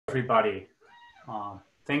Everybody.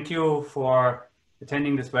 Thank you for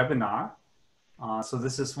attending this webinar. So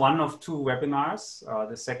this is one of two webinars.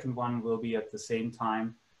 The second one will be at the same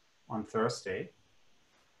time on Thursday.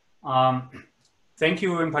 Thank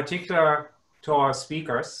you in particular to our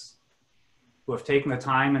speakers who have taken the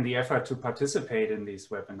time and the effort to participate in these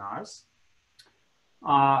webinars.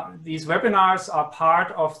 These webinars are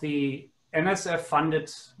part of the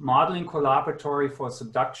NSF-funded Modeling Collaboratory for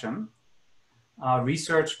Subduction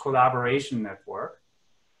Research Collaboration Network.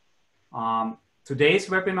 Today's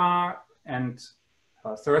webinar and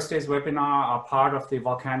Thursday's webinar are part of the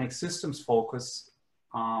volcanic systems focus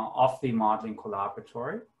of the Modeling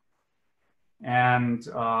Collaboratory. And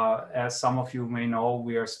as some of you may know,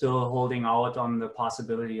 we are still holding out on the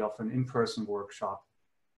possibility of an in-person workshop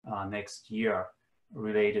next year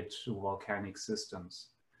related to volcanic systems.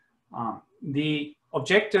 The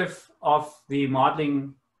objective of the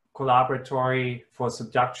Modeling Collaboratory for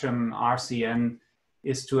Subduction, RCN,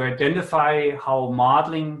 is to identify how a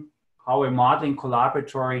modeling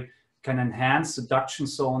collaboratory can enhance subduction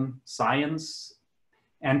zone science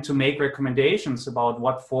and to make recommendations about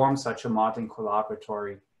what form such a modeling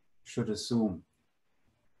collaboratory should assume.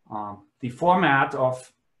 The format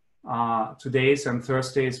of today's and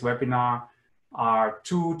Thursday's webinar are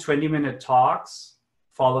two 20-minute talks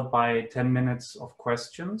followed by 10 minutes of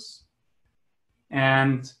questions.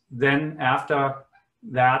 And then after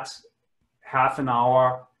that, half an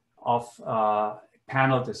hour of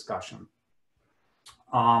panel discussion.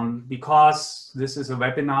 Because this is a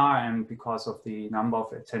webinar and because of the number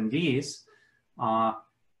of attendees,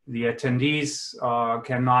 the attendees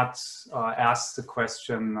cannot ask the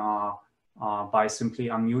question by simply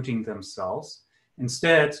unmuting themselves.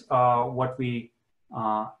 Instead, what we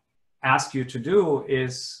ask you to do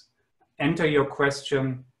is enter your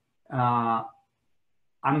question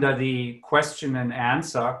under the question and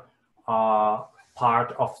answer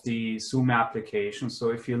part of the Zoom application.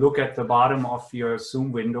 So if you look at the bottom of your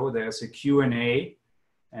Zoom window, there's a Q&A.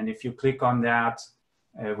 And if you click on that,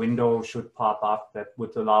 a window should pop up that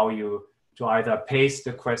would allow you to either paste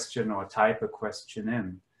the question or type a question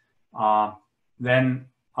in. Then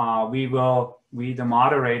we, the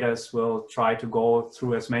moderators, will try to go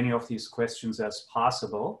through as many of these questions as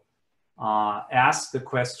possible, ask the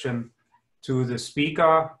question to the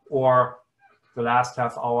speaker or the last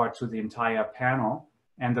half hour to the entire panel.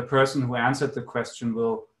 And the person who answered the question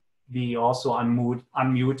will be also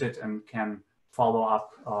unmuted and can follow up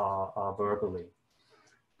verbally.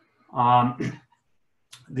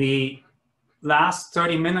 The last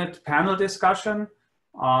 30-minute panel discussion,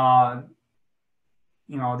 the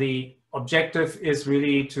objective is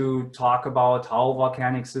really to talk about how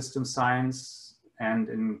volcanic system science and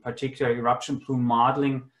in particular eruption plume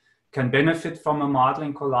modeling can benefit from a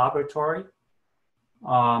modeling collaboratory.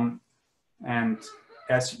 And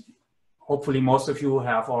as hopefully most of you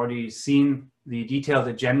have already seen the detailed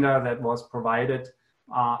agenda that was provided,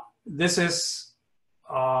 this is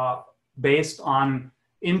based on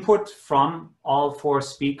input from all four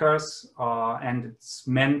speakers, and it's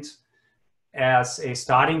meant as a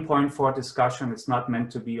starting point for discussion. It's not meant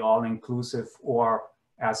to be all-inclusive or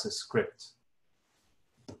as a script.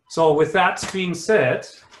 So with that being said,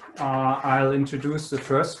 I'll introduce the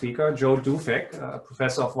first speaker, Joe Dufek,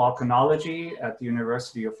 Professor of Volcanology at the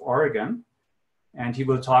University of Oregon. And he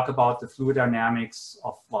will talk about the fluid dynamics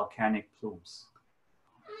of volcanic plumes.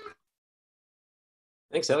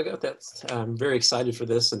 Thanks, Helga. I'm very excited for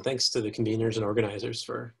this, and thanks to the conveners and organizers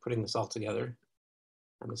for putting this all together.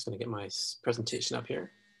 I'm just going to get my presentation up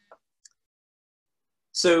here.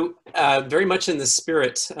 So very much in the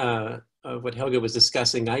spirit of what Helga was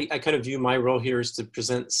discussing, I kind of view my role here as to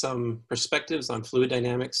present some perspectives on fluid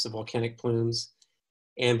dynamics of volcanic plumes.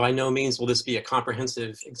 And by no means will this be a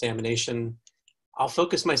comprehensive examination. I'll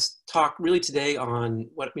focus my talk really today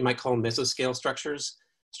on what we might call mesoscale structures,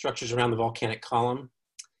 structures around the volcanic column.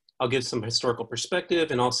 I'll give some historical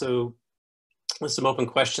perspective and also with some open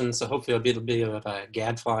questions. So hopefully I'll be able to be a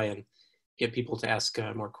gadfly and get people to ask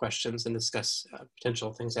more questions and discuss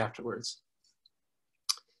potential things afterwards.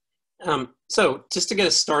 So just to get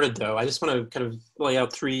us started though, I just want to kind of lay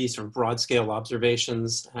out three sort of broad scale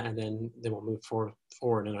observations and then we'll move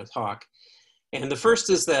forward in our talk. And the first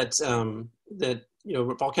is that,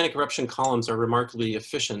 volcanic eruption columns are remarkably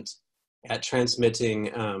efficient at transmitting,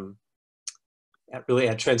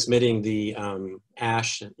 the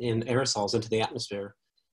ash in aerosols into the atmosphere,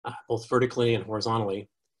 both vertically and horizontally.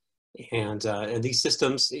 And these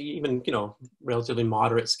systems, even relatively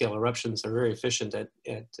moderate scale eruptions, are very efficient at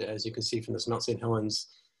as you can see from this Mount St. Helens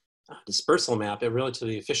dispersal map, are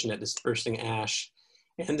relatively efficient at dispersing ash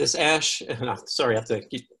And this ash, sorry, I have to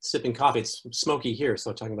keep sipping coffee. It's smoky here,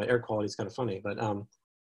 so talking about air quality is kind of funny. But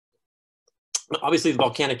obviously, the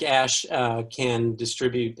volcanic ash can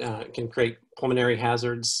create pulmonary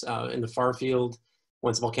hazards in the far field.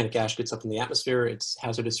 Once volcanic ash gets up in the atmosphere, it's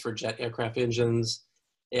hazardous for jet aircraft engines.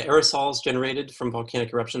 Aerosols generated from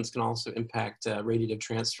volcanic eruptions can also impact radiative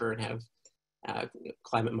transfer and have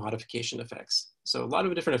climate modification effects. So a lot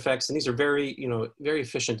of different effects, and these are very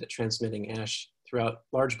efficient at transmitting ash throughout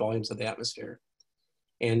large volumes of the atmosphere.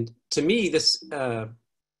 And to me, this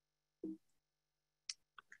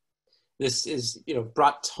is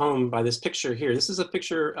brought home by this picture here. This is a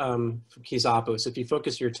picture from Kizapu. So if you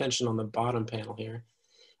focus your attention on the bottom panel here,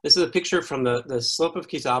 this is a picture from the slope of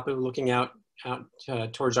Kizapu looking out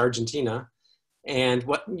towards Argentina. And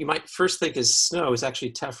what you might first think is snow is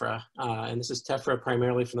actually tephra. And this is tephra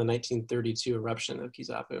primarily from the 1932 eruption of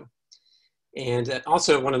Kizapu. And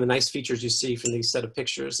also one of the nice features you see from these set of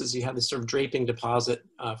pictures is you have this sort of draping deposit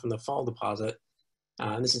from the fall deposit.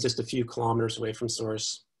 And this is just a few kilometers away from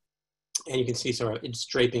source. And you can see sort of it's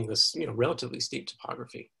draping this relatively steep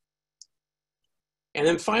topography. And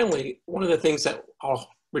then finally, one of the things that I'll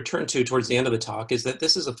return to towards the end of the talk is that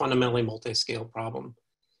this is a fundamentally multi-scale problem.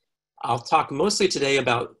 I'll talk mostly today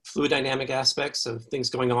about fluid dynamic aspects of things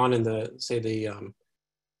going on in the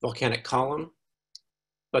volcanic column.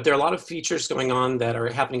 But there are a lot of features going on that are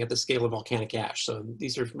happening at the scale of volcanic ash. So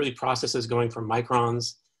these are really processes going from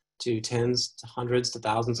microns to tens to hundreds to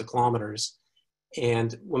thousands of kilometers.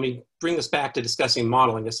 And when we bring this back to discussing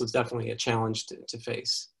modeling, this was definitely a challenge to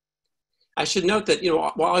face. I should note that,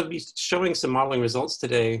 while I'll be showing some modeling results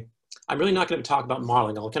today, I'm really not going to talk about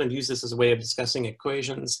modeling. I'll kind of use this as a way of discussing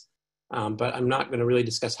equations, but I'm not going to really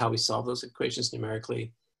discuss how we solve those equations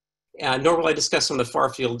numerically. Nor will I discuss some of the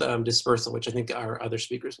far field dispersal, which I think our other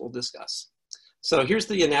speakers will discuss. So here's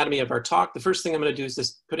the anatomy of our talk. The first thing I'm going to do is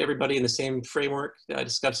just put everybody in the same framework,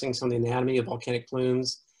 discussing some of the anatomy of volcanic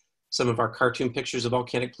plumes, some of our cartoon pictures of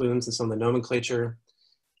volcanic plumes, and some of the nomenclature.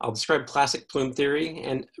 I'll describe classic plume theory.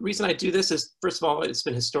 And the reason I do this is, first of all, it's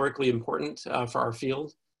been historically important for our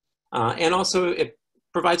field. And also it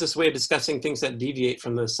provides us a way of discussing things that deviate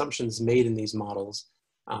from the assumptions made in these models,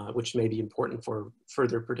 which may be important for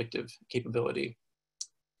further predictive capability.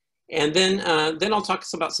 And then I'll talk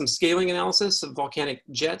about some scaling analysis of volcanic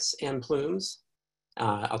jets and plumes.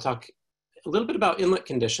 I'll talk a little bit about inlet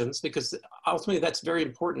conditions, because ultimately that's very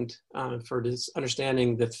important for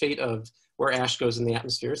understanding the fate of where ash goes in the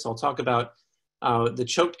atmosphere. So I'll talk about the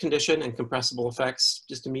choked condition and compressible effects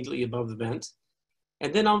just immediately above the vent.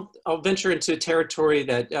 And then I'll venture into territory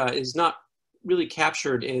that is not really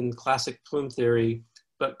captured in classic plume theory,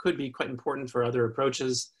 but could be quite important for other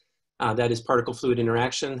approaches. That is particle fluid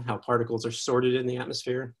interaction, how particles are sorted in the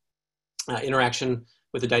atmosphere, interaction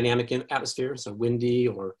with the dynamic atmosphere, so windy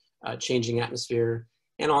or changing atmosphere,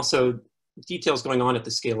 and also details going on at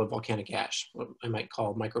the scale of volcanic ash, what I might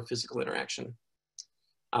call microphysical interaction.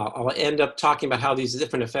 I'll end up talking about how these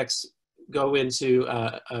different effects go into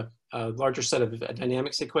a larger set of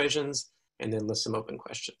dynamics equations, and then list some open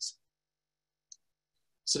questions.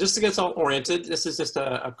 So just to get us all oriented, this is just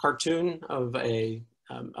a cartoon of a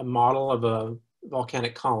model of a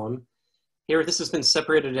volcanic column. Here, this has been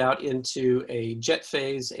separated out into a jet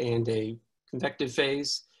phase and a convective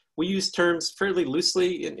phase. We use terms fairly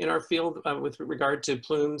loosely in our field with regard to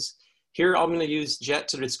plumes. Here, I'm going to use jet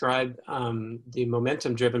to describe the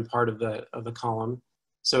momentum-driven part of the column.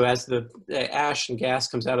 So as the ash and gas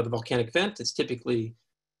comes out of the volcanic vent, it's typically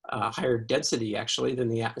higher density, actually, than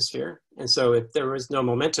the atmosphere. And so if there was no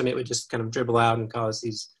momentum, it would just kind of dribble out and cause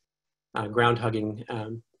these ground-hugging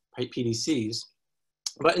PDCs.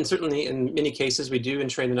 But certainly in many cases, we do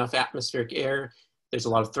entrain enough atmospheric air. There's a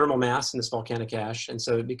lot of thermal mass in this volcanic ash, and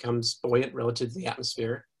so it becomes buoyant relative to the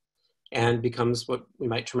atmosphere and becomes what we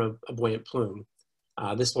might term a buoyant plume.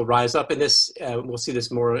 This will rise up, and this we'll see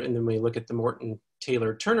this more and then we look at the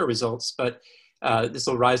Morton-Taylor-Turner results, but this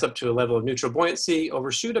will rise up to a level of neutral buoyancy,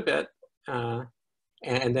 overshoot a bit,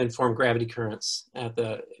 and then form gravity currents at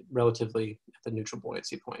the neutral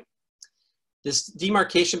buoyancy point. This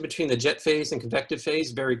demarcation between the jet phase and convective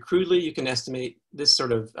phase, very crudely, you can estimate this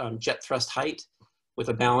sort of jet thrust height with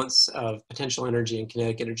a balance of potential energy and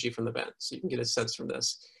kinetic energy from the vent. So you can get a sense from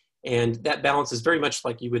this. And that balance is very much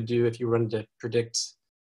like you would do if you wanted to predict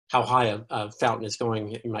how high a fountain is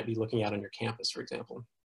going you might be looking at on your campus, for example.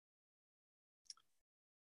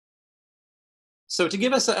 So to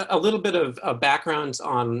give us a little bit of background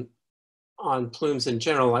on plumes in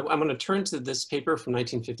general, I'm going to turn to this paper from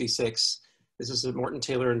 1956. This is Morton,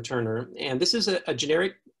 Taylor, and Turner. And this is a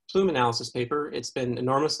generic plume analysis paper. It's been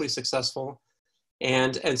enormously successful.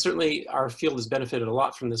 And certainly our field has benefited a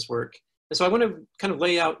lot from this work. And so I want to kind of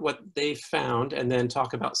lay out what they found and then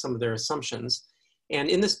talk about some of their assumptions. And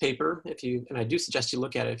in this paper, and I do suggest you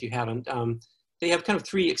look at it if you haven't, they have kind of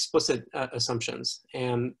three explicit assumptions.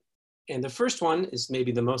 And the first one is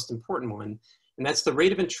maybe the most important one, and that's the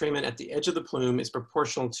rate of entrainment at the edge of the plume is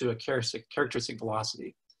proportional to a characteristic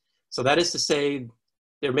velocity. So that is to say,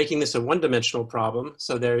 they're making this a one-dimensional problem.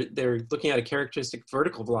 So they're looking at a characteristic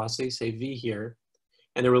vertical velocity, say v here,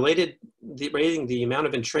 and they're rating the amount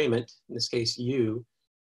of entrainment, in this case u,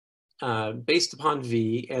 based upon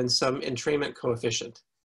v and some entrainment coefficient.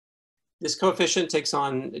 This coefficient takes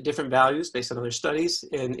on different values based on other studies.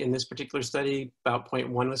 In this particular study, about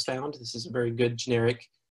 0.1 was found. This is a very good generic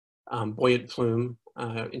buoyant plume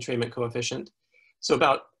entrainment coefficient. So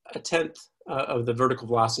about a tenth of the vertical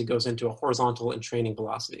velocity goes into a horizontal entraining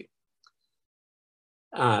velocity.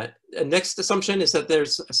 Next assumption is that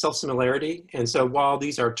there's a self-similarity. And so while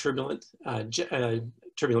these are turbulent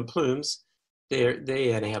plumes,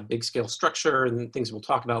 they have big scale structure and things we'll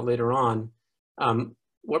talk about later on.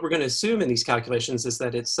 What we're going to assume in these calculations is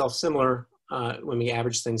that it's self-similar when we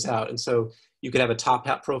average things out. And so you could have a top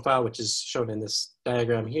hat profile, which is shown in this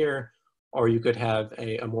diagram here, or you could have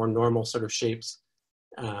a more normal sort of shaped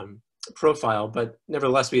profile. But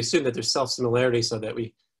nevertheless, we assume that there's self-similarity so that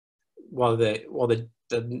while the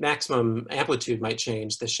maximum amplitude might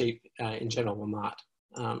change, the shape in general will not.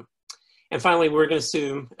 And finally, we're going to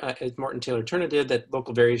assume, as Martin Taylor Turner did, that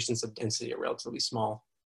local variations of density are relatively small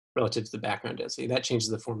relative to the background density. That changes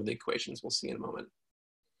the form of the equations we'll see in a moment.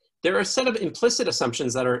 There are a set of implicit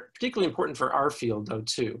assumptions that are particularly important for our field, though,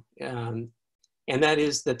 too. And that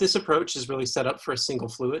is that this approach is really set up for a single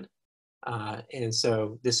fluid. And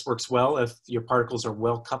so this works well if your particles are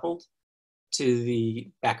well coupled to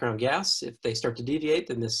the background gas. If they start to deviate,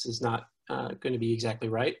 then this is not going to be exactly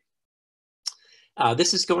right.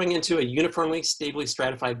 This is going into a uniformly stably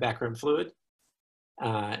stratified background fluid.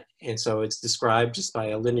 And so it's described just by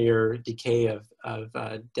a linear decay of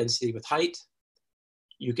density with height.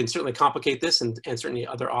 You can certainly complicate this, and certainly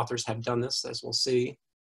other authors have done this, as we'll see.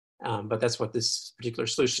 But that's what this particular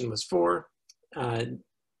solution was for. In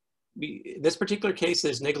this particular case,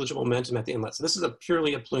 there's negligible momentum at the inlet. So this is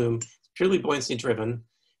purely a plume, purely buoyancy driven.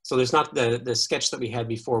 So there's not the sketch that we had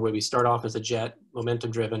before where we start off as a jet,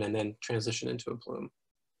 momentum driven, and then transition into a plume.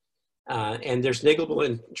 And there's negligible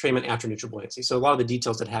entrainment after neutral buoyancy. So a lot of the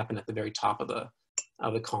details that happen at the very top of the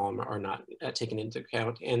column are not taken into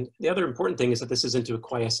account. And the other important thing is that this is into a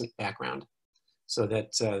quiescent background, so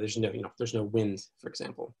that there's no wind, for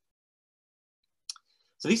example.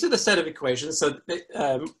 So these are the set of equations. So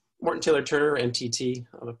Martin Taylor Turner, MTT,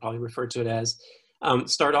 I'll probably refer to it as,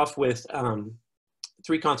 start off with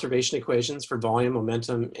three conservation equations for volume,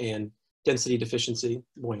 momentum, and density deficiency,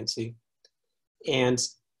 buoyancy. And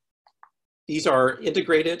these are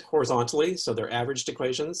integrated horizontally, so they're averaged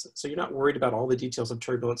equations. So you're not worried about all the details of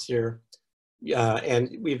turbulence here. And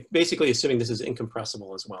we're basically assuming this is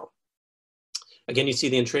incompressible as well. Again, you see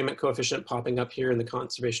the entrainment coefficient popping up here in the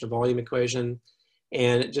conservation of volume equation.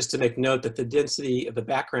 And just to make note that the density of the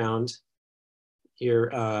background here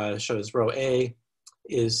shows rho A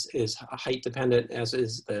is height dependent, as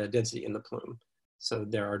is the density in the plume. So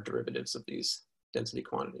there are derivatives of these density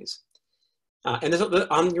quantities. And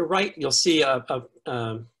on your right, you'll see a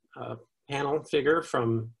panel figure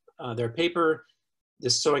from their paper,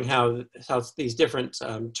 just showing how these different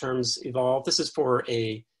terms evolve. This is for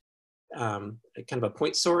a kind of a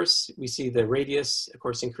point source. We see the radius, of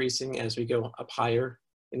course, increasing as we go up higher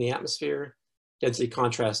in the atmosphere. Density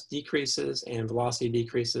contrast decreases and velocity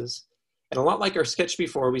decreases. And a lot like our sketch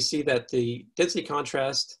before, we see that the density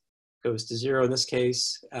contrast goes to 0 in this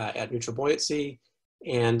case at neutral buoyancy,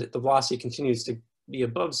 and the velocity continues to be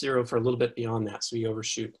above 0 for a little bit beyond that, so we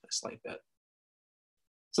overshoot a slight bit.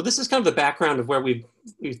 So this is kind of the background of where we've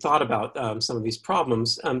thought about some of these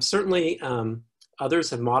problems. Certainly, others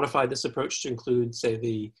have modified this approach to include, say,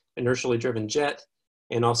 the inertially driven jet,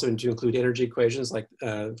 and also to include energy equations, like,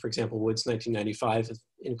 for example, Wood's 1995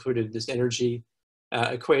 included this energy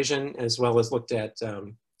equation, as well as looked at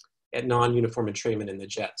non-uniform entrainment in the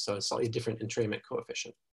jet, so a slightly different entrainment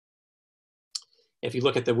coefficient. If you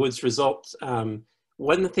look at the Wood's result,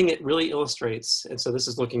 one thing it really illustrates, and so this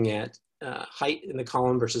is looking at height in the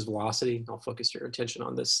column versus velocity. I'll focus your attention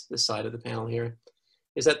on this side of the panel here,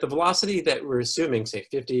 is that the velocity that we're assuming, say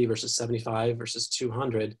 50 versus 75 versus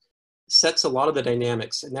 200, sets a lot of the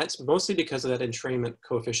dynamics, and that's mostly because of that entrainment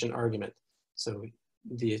coefficient argument. So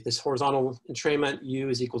this horizontal entrainment, U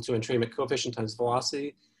is equal to entrainment coefficient times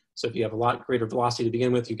velocity. So if you have a lot greater velocity to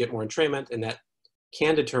begin with, you get more entrainment, and that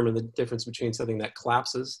can determine the difference between something that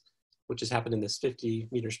collapses which has happened in this 50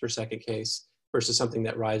 meters per second case, versus something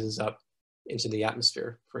that rises up into the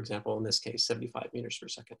atmosphere, for example, in this case, 75 meters per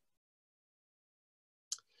second.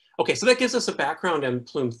 Okay, so that gives us a background in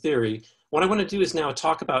plume theory. What I want to do is now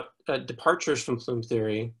talk about departures from plume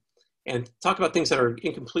theory and talk about things that are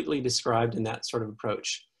incompletely described in that sort of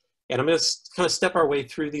approach. And I'm going to kind of step our way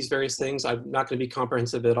through these various things. I'm not going to be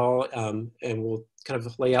comprehensive at all, and we'll kind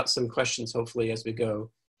of lay out some questions, hopefully, as we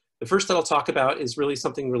go. The first that I'll talk about is really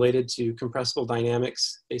something related to compressible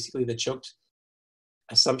dynamics, basically the choked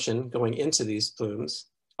assumption going into these plumes.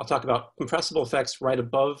 I'll talk about compressible effects right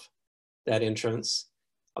above that entrance.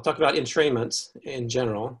 I'll talk about entrainment in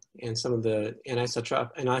general and some of the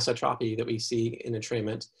anisotropy that we see in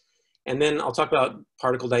entrainment. And then I'll talk about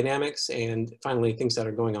particle dynamics and finally things that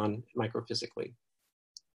are going on microphysically.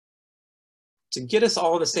 To get us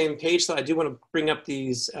all on the same page, so I do want to bring up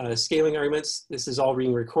these scaling arguments. This is all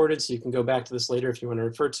being recorded, so you can go back to this later if you want to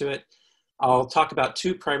refer to it. I'll talk about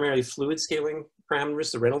two primary fluid scaling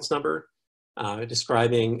parameters, the Reynolds number,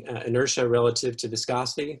 describing inertia relative to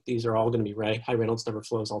viscosity. These are all going to be high Reynolds number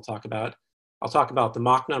flows I'll talk about. I'll talk about the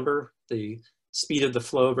Mach number, the speed of the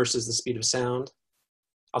flow versus the speed of sound.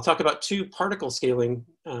 I'll talk about two particle scaling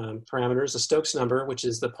parameters, the Stokes number, which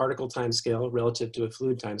is the particle time scale relative to a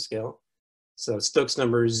fluid time scale. So Stokes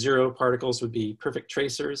number 0 particles would be perfect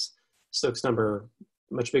tracers. Stokes number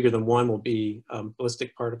much bigger than 1 will be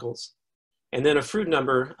ballistic particles. And then a Froude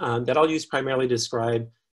number that I'll use primarily to describe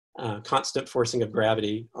constant forcing of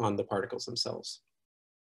gravity on the particles themselves.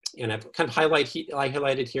 And I've kind of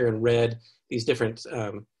highlighted here in red these different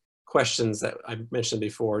questions that I mentioned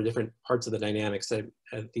before, different parts of the dynamics that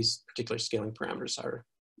these particular scaling parameters are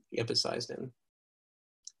emphasized in.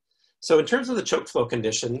 So in terms of the choke flow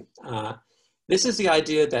condition, this is the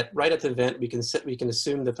idea that right at the vent, we can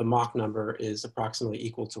assume that the Mach number is approximately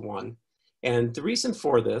equal to 1. And the reason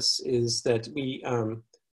for this is that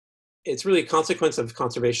it's really a consequence of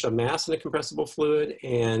conservation of mass in a compressible fluid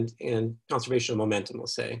and conservation of momentum,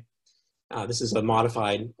 let's say. This is a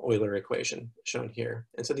modified Euler equation shown here.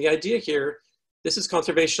 And so the idea here, this is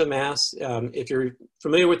conservation of mass. If you're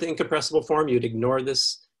familiar with the incompressible form, you'd ignore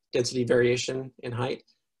this density variation in height.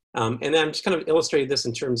 And then I'm just kind of illustrating this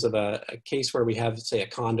in terms of a case where we have, say, a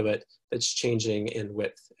conduit that's changing in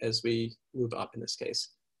width as we move up in this case.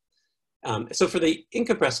 So for the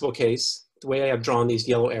incompressible case, the way I have drawn these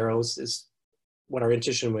yellow arrows is what our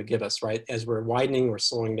intuition would give us, right? As we're widening, we're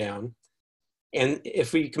slowing down. And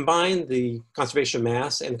if we combine the conservation of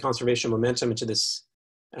mass and conservation of momentum into this,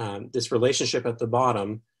 this relationship at the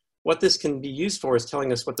bottom, what this can be used for is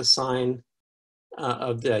telling us what the sign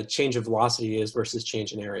of the change of velocity is versus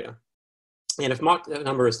change in area. And if Mach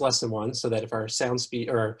number is less than 1, so that if our sound speed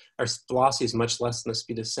or our velocity is much less than the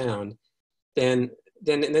speed of sound, then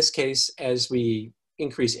in this case, as we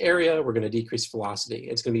increase area, we're going to decrease velocity.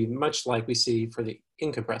 It's going to be much like we see for the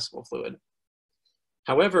incompressible fluid.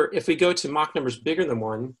 However, if we go to Mach numbers bigger than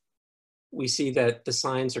 1, we see that the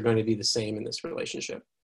signs are going to be the same in this relationship.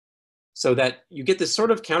 So that you get this sort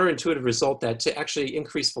of counterintuitive result that to actually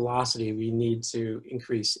increase velocity, we need to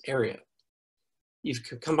increase area. You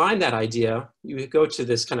combine that idea, you go to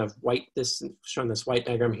this kind of white, shown this white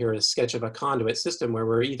diagram here, a sketch of a conduit system where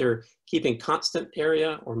we're either keeping constant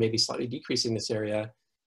area or maybe slightly decreasing this area.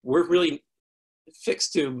 We're really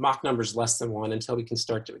fixed to Mach numbers less than 1 until we can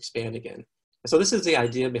start to expand again. So this is the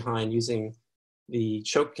idea behind using the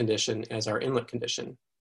choke condition as our inlet condition.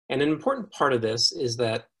 And an important part of this is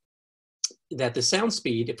that the sound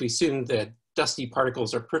speed, if we assume that dusty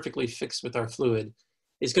particles are perfectly fixed with our fluid,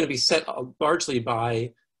 is going to be set largely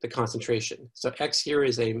by the concentration. So X here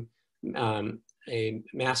is a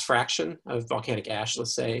mass fraction of volcanic ash,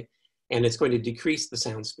 let's say, and it's going to decrease the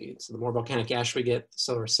sound speed. So the more volcanic ash we get, the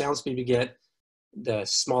slower sound speed we get, the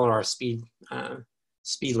smaller our speed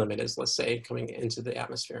limit is, let's say, coming into the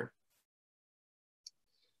atmosphere.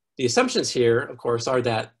 The assumptions here, of course, are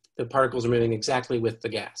that the particles are moving exactly with the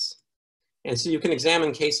gas. And so you can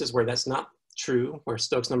examine cases where that's not true, where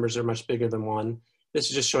Stokes numbers are much bigger than 1. This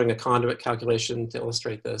is just showing a conduit calculation to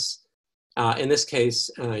illustrate this. In this case,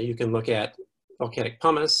 you can look at volcanic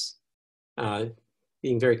pumice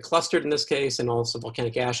being very clustered in this case, and also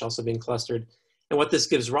volcanic ash also being clustered. And what this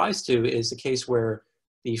gives rise to is a case where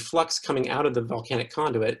the flux coming out of the volcanic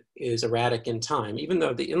conduit is erratic in time, even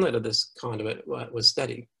though the inlet of this conduit was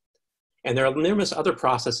steady. And there are numerous other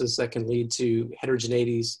processes that can lead to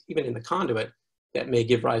heterogeneities, even in the conduit, that may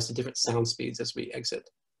give rise to different sound speeds as we exit.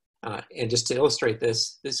 And just to illustrate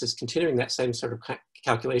this, this is continuing that same sort of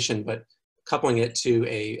calculation, but coupling it to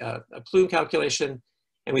a plume calculation.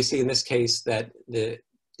 And we see in this case that the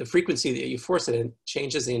frequency that you force it in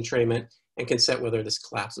changes the entrainment, and can set whether this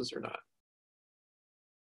collapses or not.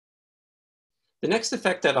 The next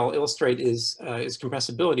effect that I'll illustrate is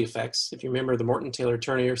compressibility effects. If you remember the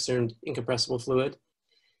Morton-Taylor-Turner assumed incompressible fluid.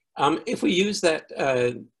 If we use that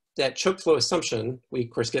choke flow assumption, we of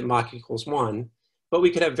course get Mach equals 1, but we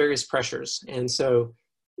could have various pressures. And so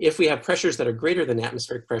if we have pressures that are greater than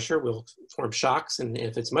atmospheric pressure, we'll form shocks. And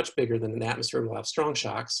if it's much bigger than the atmosphere, we'll have strong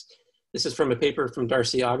shocks. This is from a paper from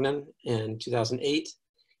Darcy Ogden in 2008.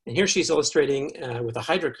 And here she's illustrating with a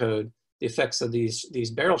hydrocode the effects of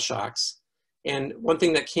these barrel shocks. And one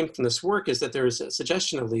thing that came from this work is that there is a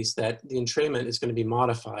suggestion, at least, that the entrainment is going to be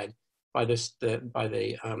modified by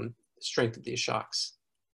the strength of these shocks.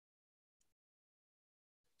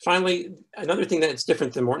 Finally, another thing that's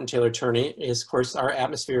different than Morton-Taylor-Turner is, of course, our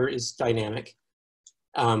atmosphere is dynamic.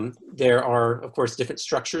 There are, of course, different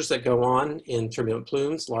structures that go on in turbulent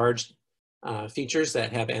plumes, large features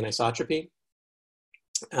that have anisotropy.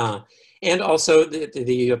 And also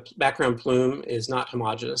the background plume is not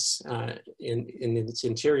homogeneous in its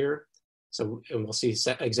interior. So, and we'll see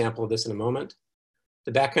an example of this in a moment.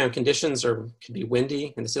 The background conditions can be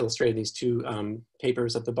windy, and it's illustrated in these two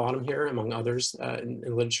papers at the bottom here, among others in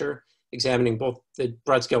literature, examining both the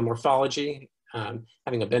broad scale morphology,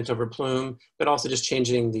 having a bent over plume, but also just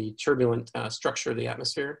changing the turbulent structure of the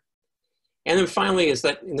atmosphere. And then finally is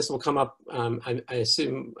that, and this will come up, I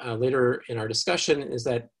assume later in our discussion, is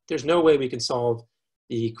that there's no way we can solve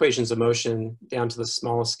the equations of motion down to the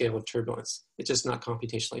smallest scale of turbulence. It's just not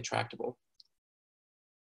computationally tractable.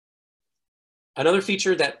 Another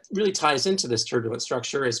feature that really ties into this turbulent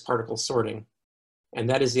structure is particle sorting. And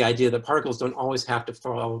that is the idea that particles don't always have to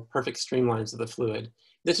follow perfect streamlines of the fluid.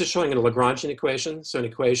 This is showing a Lagrangian equation, so an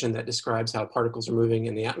equation that describes how particles are moving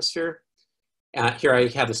in the atmosphere. Here I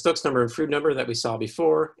have the Stokes number and Froude number that we saw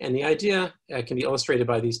before, and the idea can be illustrated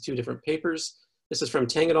by these two different papers. This is from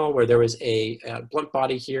Tang et al., where there was a blunt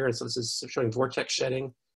body here, and so this is showing vortex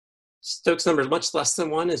shedding. Stokes numbers much less than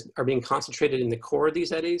 1 are being concentrated in the core of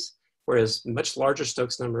these eddies, whereas much larger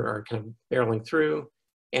Stokes number are kind of barreling through.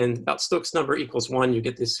 And about Stokes number equals 1, you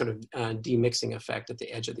get this sort of demixing effect at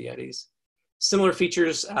the edge of the eddies. Similar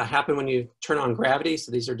features happen when you turn on gravity,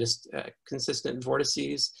 so these are just consistent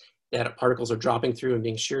vortices that particles are dropping through and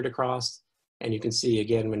being sheared across. And you can see,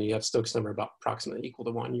 again, when you have Stokes number about approximately equal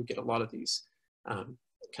to 1, you get a lot of these kind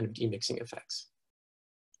of demixing effects.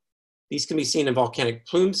 These can be seen in volcanic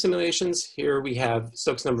plume simulations. Here we have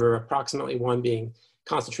Stokes number approximately 1 being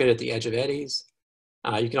concentrated at the edge of eddies.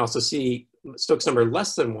 You can also see Stokes number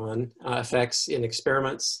less than 1 effects in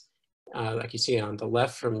experiments, like you see on the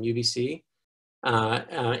left from UBC,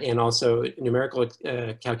 and also numerical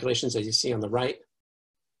calculations as you see on the right.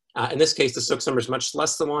 In this case, the Stokes number is much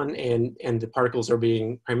less than 1, and the particles are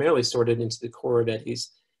being primarily sorted into the core of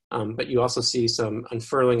eddies. But you also see some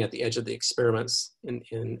unfurling at the edge of the experiments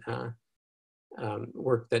in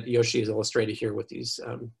work that Yoshi has illustrated here with these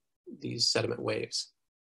sediment waves.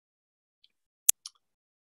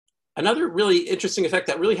 Another really interesting effect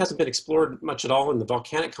that really hasn't been explored much at all in the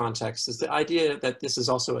volcanic context is the idea that this is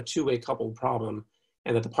also a two-way coupled problem,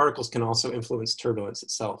 and that the particles can also influence turbulence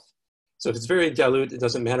itself. So if it's very dilute, it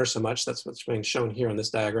doesn't matter so much. That's what's being shown here on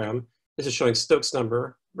this diagram. This is showing Stokes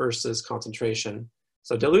number versus concentration.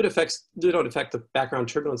 So dilute effects don't affect the background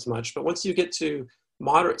turbulence much, but once you get to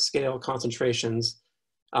moderate scale concentrations,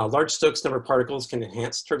 large Stokes number particles can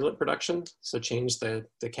enhance turbulent production, so change the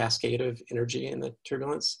cascade of energy in the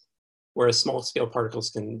turbulence, whereas small scale particles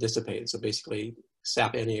can dissipate, so basically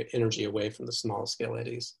sap any energy away from the small scale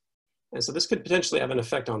eddies. And so this could potentially have an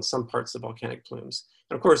effect on some parts of volcanic plumes.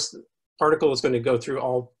 And of course, particle is going to go through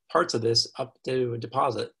all parts of this up to a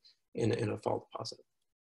deposit in a fault deposit.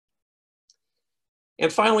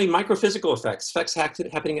 And finally, microphysical effects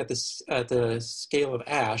happening at the scale of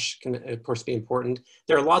ash can, of course, be important.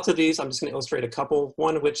 There are lots of these. I'm just going to illustrate a couple.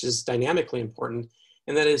 One of which is dynamically important,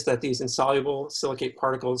 and that is that these insoluble silicate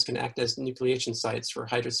particles can act as nucleation sites for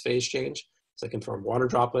hydrous phase change. So they can form water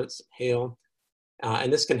droplets, hail,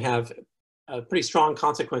 and this can have pretty strong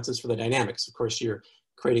consequences for the dynamics. Of course, you're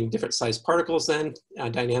creating different sized particles then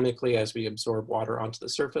dynamically as we absorb water onto the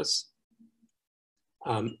surface.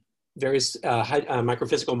 Various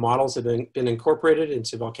microphysical models have been incorporated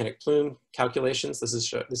into volcanic plume calculations. This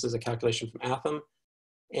is a calculation from Atham.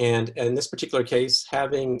 And in this particular case,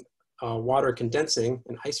 having water condensing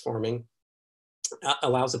and ice forming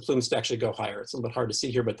allows the plumes to actually go higher. It's a little bit hard to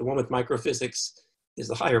see here, but the one with microphysics is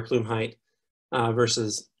the higher plume height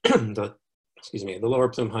versus the lower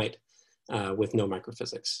plume height with no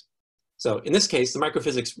microphysics. So in this case, the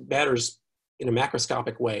microphysics matters in a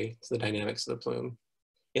macroscopic way to the dynamics of the plume.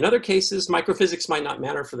 In other cases, microphysics might not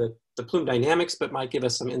matter for the plume dynamics, but might give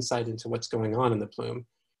us some insight into what's going on in the plume.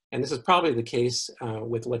 And this is probably the case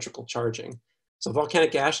with electrical charging. So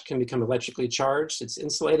volcanic ash can become electrically charged. It's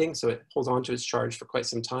insulating, so it holds on to its charge for quite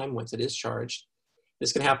some time once it is charged.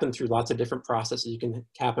 This can happen through lots of different processes. It can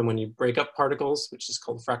happen when you break up particles, which is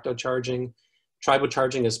called fractocharging.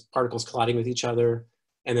 Tribocharging is particles colliding with each other.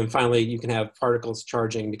 And then finally, you can have particles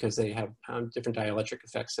charging because they have different dielectric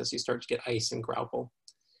effects as you start to get ice and graupel,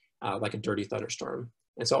 like a dirty thunderstorm.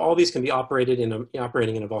 And so all these can be operating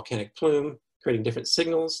in a volcanic plume, creating different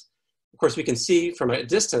signals. Of course, we can see from a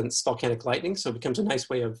distance volcanic lightning, so it becomes a nice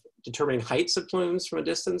way of determining heights of plumes from a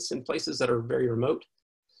distance in places that are very remote.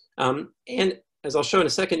 And as I'll show in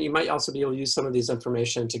a second, you might also be able to use some of these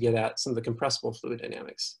information to get at some of the compressible fluid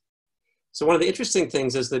dynamics. So one of the interesting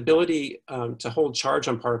things is the ability to hold charge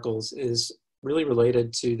on particles is really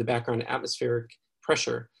related to the background atmospheric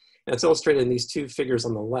pressure. And it's illustrated in these two figures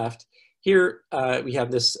on the left. Here we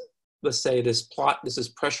have this, let's say this plot, this is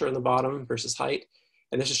pressure on the bottom versus height.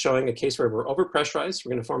 And this is showing a case where we're overpressurized. We're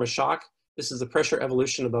going to form a shock. This is the pressure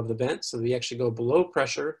evolution above the vent. So we actually go below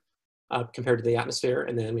pressure compared to the atmosphere.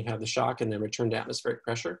 And then we have the shock and then return to atmospheric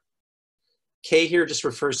pressure. K here just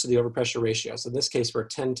refers to the overpressure ratio. So in this case, we're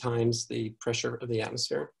 10 times the pressure of the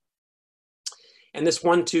atmosphere. And this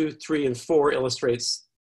 1, 2, 3, and 4 illustrates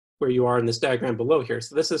where you are in this diagram below here.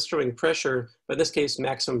 So this is showing pressure, but in this case,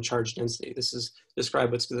 maximum charge density. This is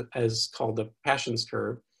described as called the Paschen's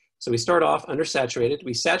curve. So we start off undersaturated,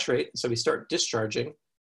 we saturate, so we start discharging,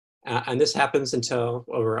 and this happens until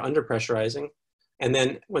we're under pressurizing. And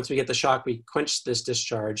then once we get the shock, we quench this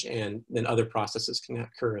discharge, and then other processes can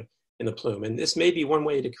occur in the plume. And this may be one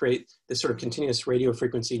way to create this sort of continuous radio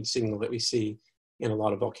frequency signal that we see in a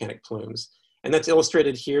lot of volcanic plumes. And that's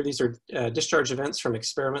illustrated here. These are discharge events from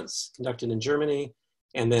experiments conducted in Germany,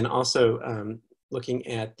 and then also looking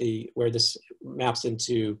at where this maps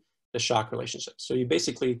into the shock relationship. So you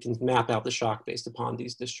basically can map out the shock based upon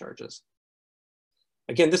these discharges.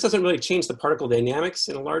 Again, this doesn't really change the particle dynamics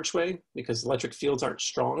in a large way because electric fields aren't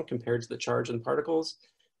strong compared to the charge in particles,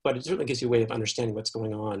 but it certainly gives you a way of understanding what's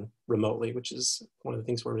going on remotely, which is one of the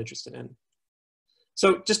things we're interested in.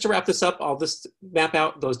 So just to wrap this up, I'll just map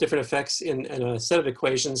out those different effects in a set of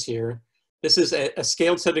equations here. This is a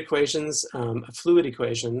scaled set of equations, fluid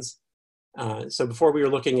equations. So before we were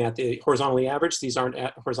looking at the horizontally averaged, these aren't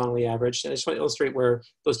horizontally averaged. And I just want to illustrate where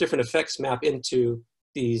those different effects map into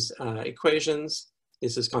these equations.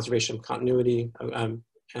 This is conservation of continuity,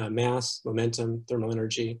 mass, momentum, thermal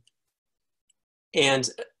energy. And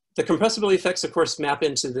the compressibility effects, of course, map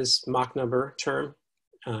into this Mach number term.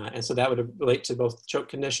 And so that would relate to both choke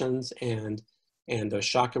conditions and the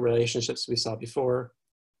shock relationships we saw before.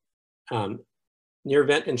 Near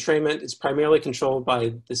event entrainment is primarily controlled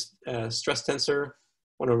by this stress tensor,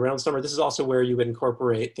 1 over Reynolds number. This is also where you would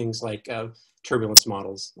incorporate things like turbulence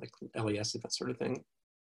models, like LES and that sort of thing.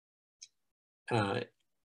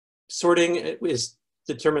 Sorting is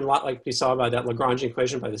determined a lot like we saw by that Lagrangian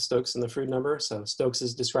equation by the Stokes and the Froude number. So Stokes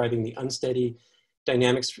is describing the unsteady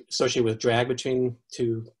dynamics associated with drag between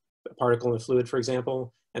a particle and a fluid, for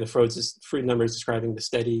example. And the Froude number is describing the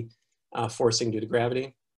steady forcing due to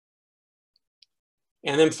gravity.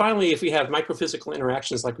 And then finally, if we have microphysical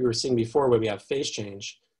interactions like we were seeing before, where we have phase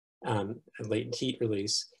change and latent heat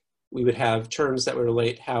release, we would have terms that would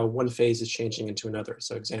relate how one phase is changing into another.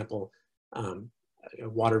 So example,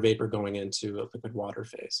 water vapor going into a liquid water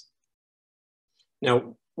phase.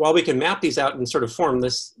 Now, while we can map these out and sort of form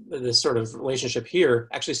this sort of relationship here,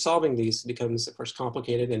 actually solving these becomes, of course,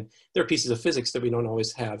 complicated. And there are pieces of physics that we don't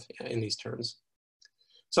always have in these terms.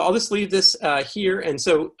 So I'll just leave this here. And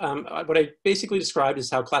so what I basically described is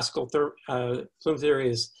how classical plume theory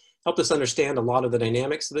has helped us understand a lot of the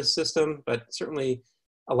dynamics of this system, but certainly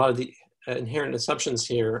a lot of the inherent assumptions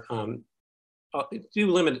here do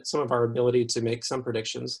limit some of our ability to make some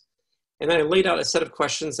predictions. And then I laid out a set of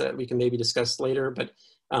questions that we can maybe discuss later, but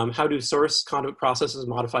how do source conduit processes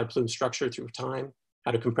modify plume structure through time?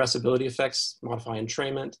 How do compressibility effects modify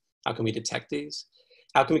entrainment? How can we detect these?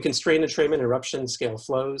 How can we constrain entrainment, eruption, scale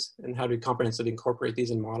flows? And how do we comprehensively incorporate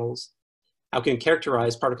these in models? How can we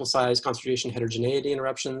characterize particle size, concentration, heterogeneity in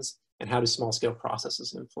eruptions? And how do small scale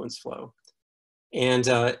processes influence flow? And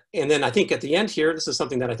then I think at the end here, this is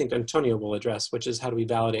something that I think Antonio will address, which is how do we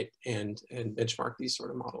validate and benchmark these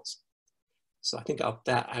sort of models? So I think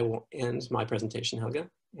I will end my presentation, Helga,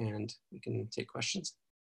 and we can take questions.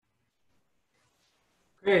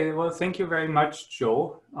 Okay, well, thank you very much,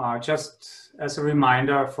 Joe. Just as a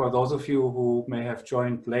reminder for those of you who may have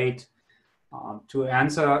joined late, to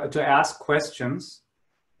ask questions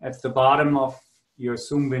at the bottom of your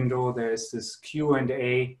Zoom window, there's this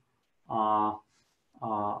Q&A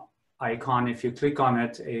icon. If you click on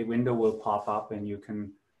it, a window will pop up and you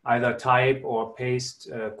can either type or paste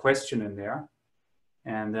a question in there.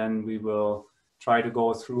 And then we will try to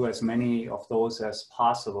go through as many of those as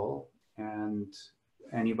possible. And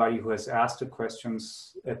anybody who has asked a question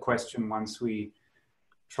once we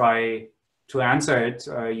try to answer it,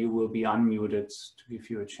 you will be unmuted to give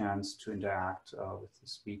you a chance to interact with the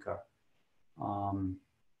speaker.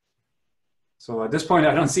 So at this point,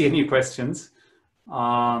 I don't see any questions.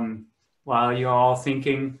 While you're all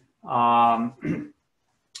thinking,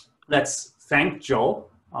 let's thank Joe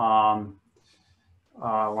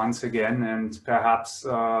once again, and perhaps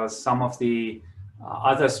some of the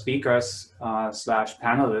other speakers slash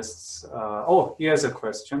panelists. Oh, here's a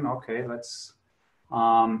question. Okay, let's.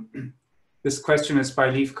 This question is by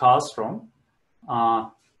Leif Karlstrom.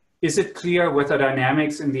 Is it clear whether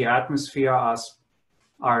dynamics in the atmosphere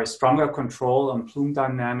are a stronger control on plume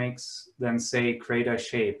dynamics than, say, crater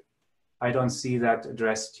shape? I don't see that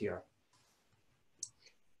addressed here.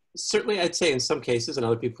 Certainly, I'd say in some cases, and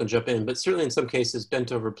other people can jump in, but certainly in some cases,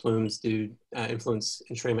 bent over plumes do influence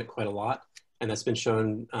entrainment quite a lot. And that's been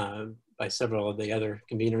shown by several of the other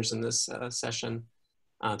conveners in this session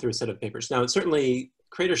through a set of papers. Now, certainly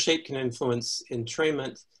crater shape can influence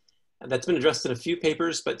entrainment. That's been addressed in a few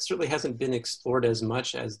papers, but certainly hasn't been explored as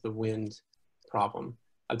much as the wind problem.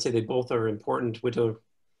 I'd say they both are important.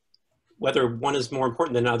 Whether one is more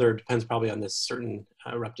important than other depends probably on this certain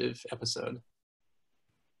eruptive episode.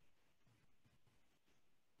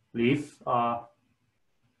 Leif,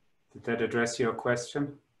 did that address your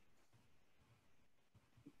question?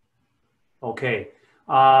 Okay.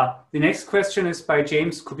 The next question is by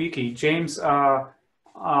James Kubicki. James, you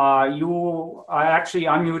are actually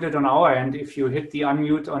unmuted on our end. If you hit the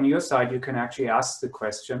unmute on your side, you can actually ask the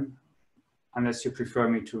question, unless you prefer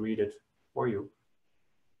me to read it for you.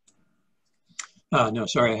 No,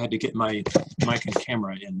 sorry, I had to get my mic and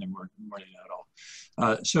camera in. They weren't at all.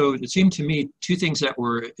 So it seemed to me two things that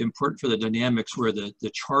were important for the dynamics were the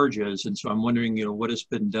charges. And so I'm wondering, what has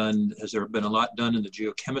been done? Has there been a lot done in the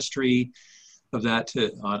geochemistry of that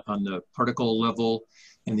on the particle level?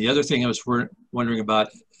 And the other thing I was wondering about,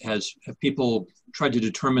 have people tried to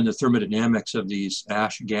determine the thermodynamics of these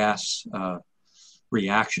ash gas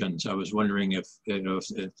reactions? I was wondering if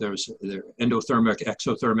there's endothermic,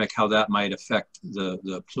 exothermic, how that might affect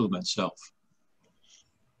the plume itself.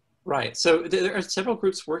 Right. So there are several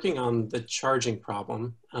groups working on the charging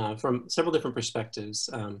problem from several different perspectives.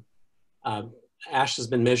 Ash has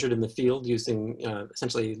been measured in the field using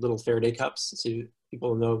essentially little Faraday cups, so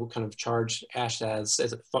people know what kind of charge ash has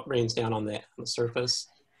as it rains down on the surface.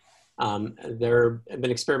 There have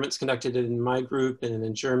been experiments conducted in my group and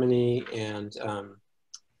in Germany and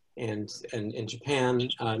in Japan,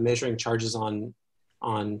 measuring charges on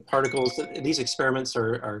particles. These experiments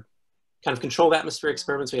are kind of controlled atmospheric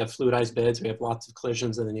experiments. We have fluidized beds, we have lots of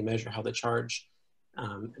collisions, and then you measure how the charge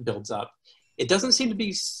builds up. It doesn't seem to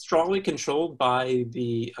be strongly controlled by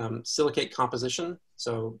the silicate composition.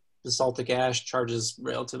 So basaltic ash charges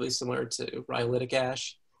relatively similar to rhyolitic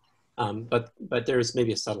ash, but there's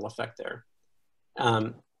maybe a subtle effect there.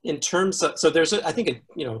 In terms of, so there's, I think,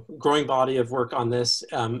 a growing body of work on this,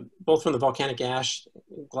 both from the volcanic ash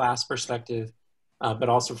glass perspective, but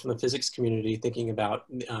also from the physics community thinking about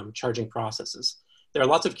charging processes. There are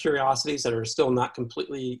lots of curiosities that are still not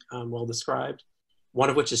completely well described,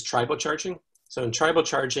 one of which is tribal charging. So in tribal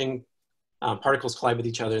charging, particles collide with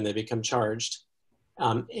each other and they become charged.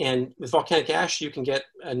 And with volcanic ash, you can get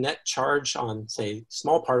a net charge on, say,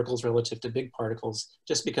 small particles relative to big particles,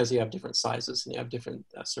 just because you have different sizes and you have different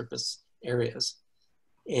surface areas.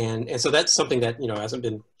 And so that's something that hasn't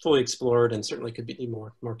been fully explored, and certainly could be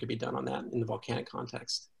more could be done on that in the volcanic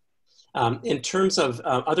context. In terms of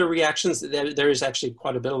other reactions, there is actually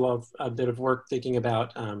quite a bit of work thinking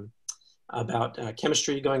about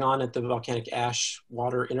chemistry going on at the volcanic ash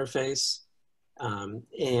water interface,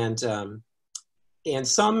 and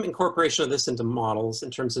some incorporation of this into models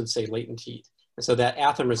in terms of, say, latent heat. And so that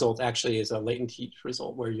Atham result actually is a latent heat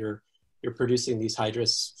result where you're producing these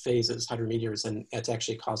hydrous phases, hydrometeors, and it's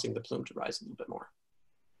actually causing the plume to rise a little bit more.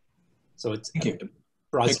 So it's a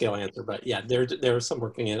broad scale answer, but yeah, there's some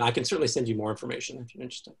working in. I can certainly send you more information if you're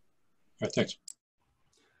interested. All right, thanks.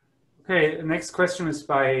 Okay, the next question is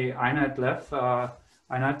by Einat Lev.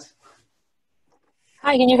 Einat?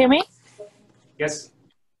 Hi, can you hear me? Yes.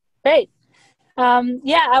 Great.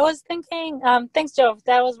 Yeah, I was thinking, thanks, Joe.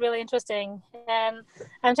 That was really interesting. And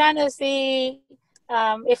I'm trying to see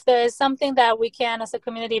if there is something that we can, as a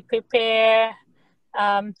community, prepare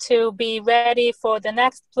to be ready for the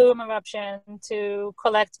next plume eruption, to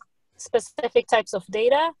collect specific types of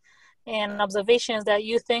data and observations that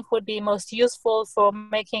you think would be most useful for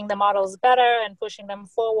making the models better and pushing them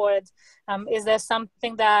forward? Is there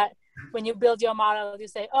something that when you build your model, you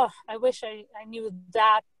say, oh, I wish I knew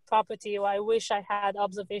that property, or I wish I had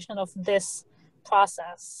observation of this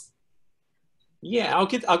process? Yeah, I'll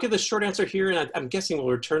give the short answer here, and I'm guessing we'll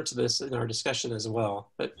return to this in our discussion as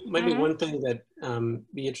well. But maybe one thing that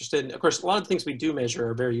be interested in, of course, a lot of the things we do measure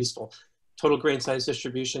are very useful. Total grain size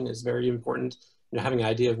distribution is very important. You know, having an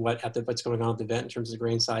idea of what's going on at the event in terms of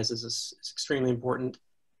grain sizes is extremely important.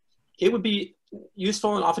 It would be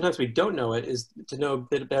useful, and oftentimes we don't know it, is to know a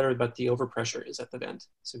bit better about the overpressure is at the vent.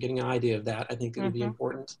 So getting an idea of that, I think it would be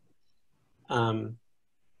important.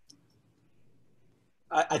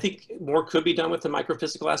 I think more could be done with the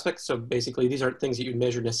microphysical aspects. So basically, these aren't things that you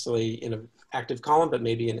measure necessarily in an active column, but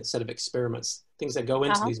maybe in a set of experiments, things that go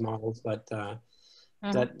into these models, but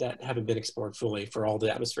that haven't been explored fully for all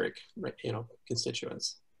the atmospheric,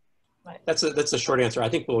 constituents. Right. That's a short answer. I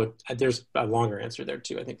think there's a longer answer there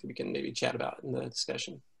too. I think we can maybe chat about in the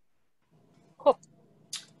discussion. Cool.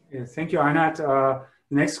 Yeah, thank you, Arnett.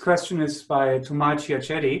 Next question is by Tomas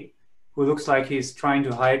Chiachetti, who looks like he's trying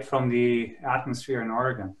to hide from the atmosphere in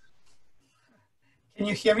Oregon. Can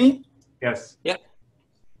you hear me? Yes. Yeah.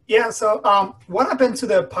 Yeah, so what happened to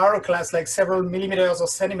the particle class, like several millimeters or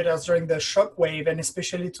centimeters during the shock wave, and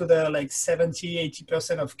especially to the like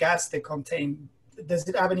 70–80% of gas they contain? Does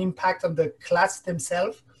it have an impact on the class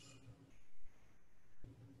themselves?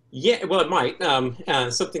 Yeah, well, it might.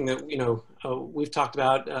 Something that we've talked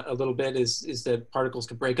about a little bit is that particles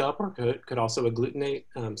could break up or could also agglutinate.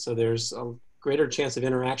 So there's a greater chance of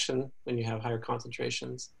interaction when you have higher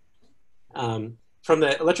concentrations. From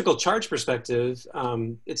the electrical charge perspective,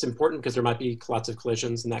 it's important because there might be lots of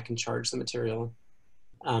collisions and that can charge the material.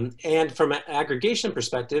 And from an aggregation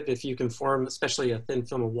perspective, if you can form especially a thin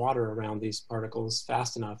film of water around these particles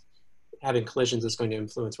fast enough, having collisions is going to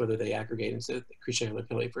influence whether they aggregate into accretion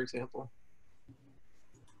lapilli, for example.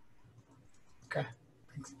 Okay,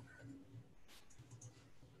 thanks.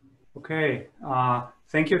 Okay,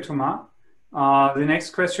 thank you, Thomas. The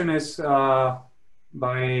next question is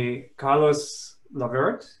by Carlos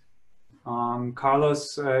Lavert.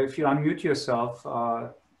 Carlos, if you unmute yourself,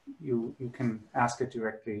 you can ask it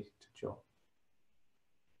directly to Joe.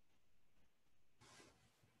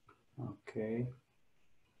 Okay.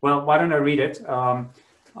 Well, why don't I read it?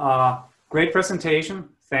 Great presentation,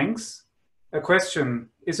 thanks. A question,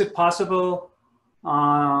 is it possible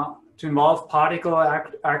to involve particle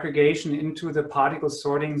aggregation into the particle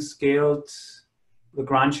sorting scaled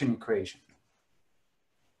Lagrangian equation?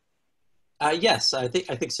 Yes, I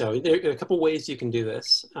think so. There are a couple ways you can do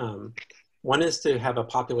this. One is to have a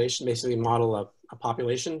population, basically model a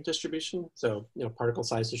population distribution. So, particle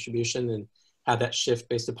size distribution, and have that shift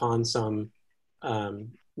based upon some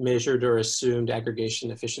measured or assumed aggregation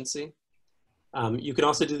efficiency. You can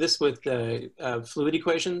also do this with fluid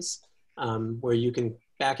equations, where you can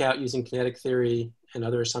back out using kinetic theory and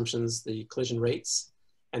other assumptions the collision rates,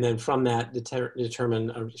 and then from that determine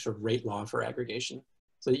a sort of rate law for aggregation.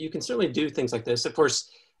 So you can certainly do things like this. Of course,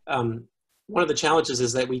 one of the challenges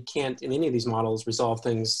is that we can't, in any of these models, resolve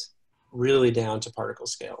things really down to particle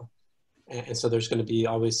scale. And so there's going to be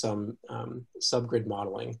always some subgrid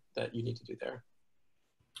modeling that you need to do there.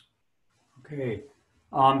 Okay.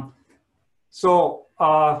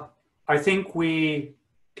 I think we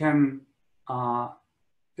can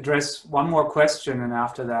address one more question, and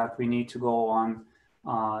after that we need to go on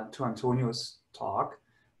to Antonio's talk.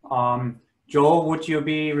 Joe, would you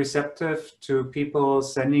be receptive to people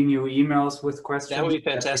sending you emails with questions? That would be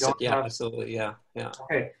fantastic. Yeah, absolutely. Yeah.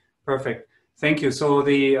 Okay, perfect. Thank you. So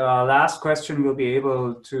the last question we'll be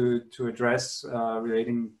able to address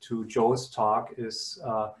relating to Joe's talk is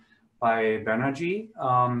by Banerjee.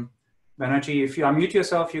 Banerjee, if you unmute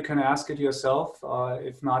yourself, you can ask it yourself.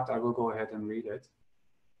 If not, I will go ahead and read it.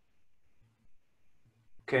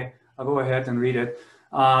 Okay, I'll go ahead and read it.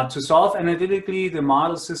 To solve analytically the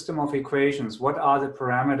model system of equations, what are the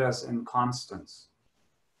parameters and constants?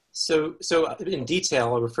 So in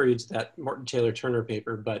detail, I'll refer you to that Morton Taylor Turner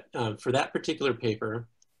paper, but for that particular paper,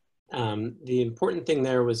 the important thing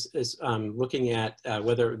there is looking at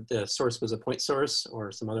whether the source was a point source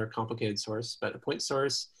or some other complicated source. But a point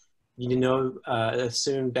source, you need to know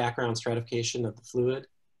assumed background stratification of the fluid,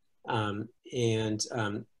 and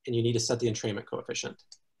you need to set the entrainment coefficient.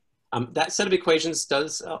 That set of equations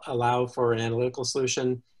does allow for an analytical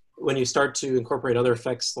solution. When you start to incorporate other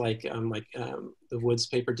effects like the Woods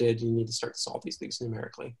paper did, you need to start to solve these things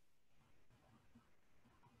numerically.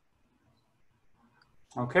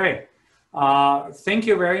 Okay. Thank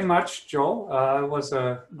you very much, Joel. It was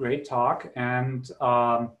a great talk, and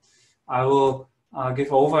I will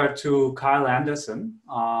give over to Kyle Anderson,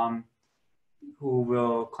 who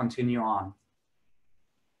will continue on.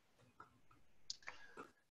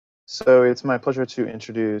 So it's my pleasure to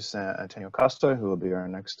introduce Antonio Costa, who will be our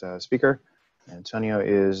next speaker. Antonio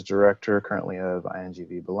is director currently of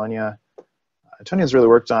INGV Bologna. Antonio's really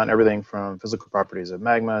worked on everything from physical properties of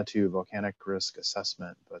magma to volcanic risk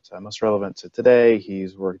assessment, but most relevant to today,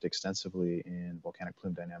 he's worked extensively in volcanic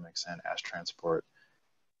plume dynamics and ash transport.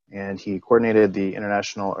 And he coordinated the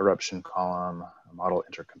International Eruption Column Model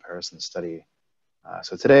Intercomparison Study.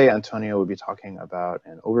 So today, Antonio will be talking about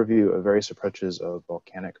an overview of various approaches of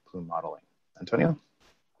volcanic plume modeling. Antonio?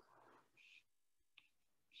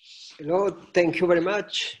 Hello, thank you very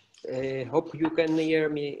much. Hope you can hear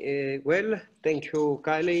me well. Thank you,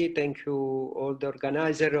 Kylie. Thank you, all the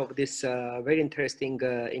organizer of this very interesting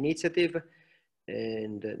initiative.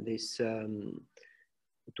 And this,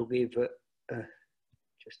 to give,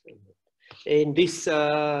 just a minute. In this,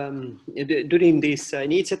 during this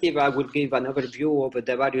initiative, I will give an overview of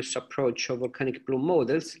the various approach of volcanic plume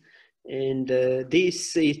models. And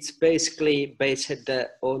this is basically based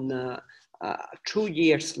on 2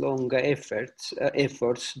 years long efforts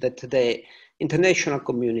that the international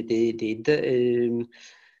community did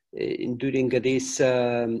during this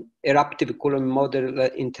eruptive column model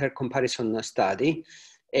intercomparison study.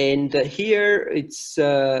 And here it's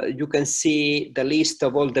you can see the list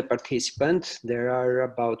of all the participants. There are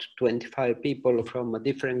about 25 people from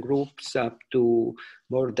different groups up to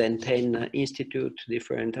more than 10 institutes,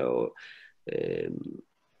 different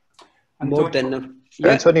more than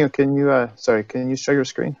yeah. Antonio, can you sorry, can you share your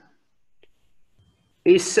screen?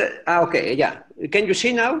 Is okay, yeah. Can you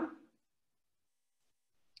see now?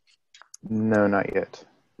 No, not yet.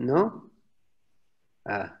 No?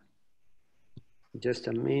 Just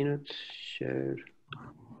a minute, share.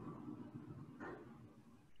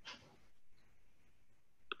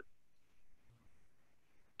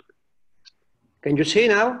 Can you see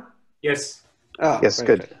now? Yes. Oh, yes,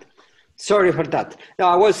 perfect. Good. Sorry for that. No,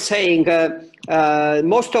 I was saying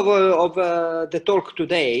most of the talk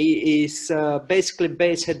today is basically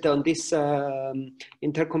based on this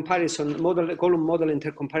intercomparison model, column model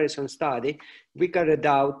intercomparison study we carried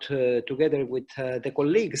out together with the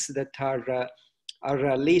colleagues that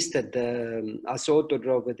are listed as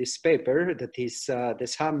author of this paper, that is the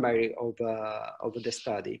summary of the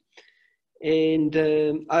study. And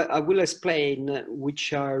I will explain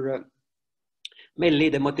which are mainly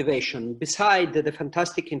the motivation. Beside the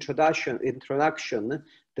fantastic introduction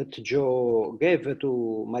that Joe gave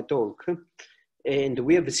to my talk, and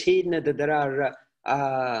we have seen that there are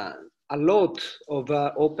a lot of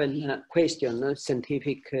open questions,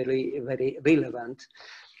 scientifically very relevant.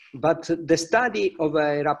 But the study of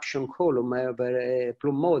eruption column, of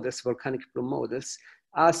plume models, volcanic plume models,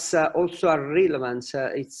 has also a relevance.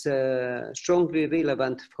 It's strongly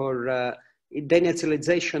relevant for the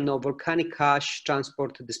initialization of volcanic ash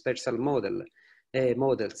transport dispersal models.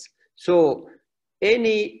 So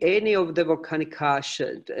any of the volcanic ash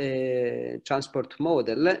transport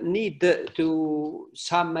model need to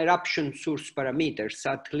some eruption source parameters.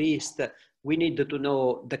 At least we need to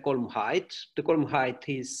know the column height. The column height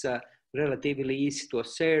is relatively easy to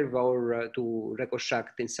observe or to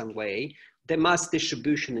reconstruct in some way. The mass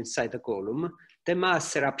distribution inside the column, the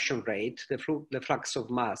mass eruption rate, the flux of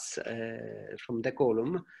mass from the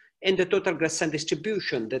column, and the total gradient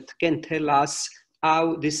distribution that can tell us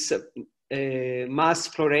how this mass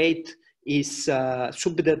flow rate is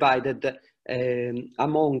subdivided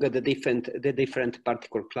among the different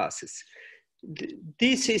particle classes.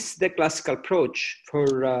 This is the classical approach for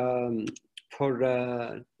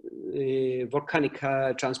volcanic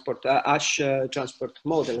transport, ash transport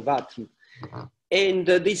model, VATM. And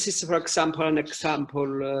this is, for example,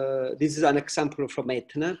 this is an example from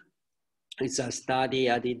Etna. It's a study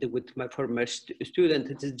I did with my former student.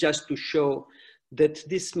 It is just to show that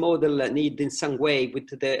this model need in some way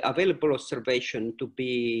with the available observation to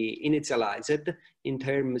be initialized in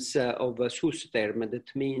terms of source term.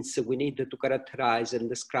 That means we need to characterize and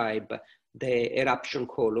describe the eruption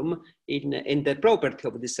column in the property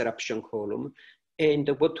of this eruption column. And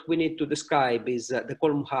what we need to describe is the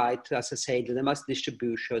column height, as I said, the mass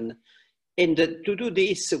distribution. And to do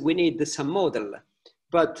this, we need some model.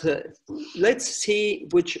 But let's see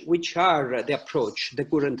which are the approach, the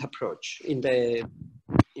current approach in the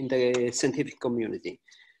scientific community.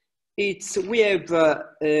 we have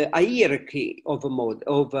a hierarchy of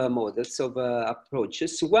models, of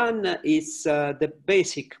approaches. One is the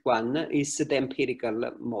basic one is the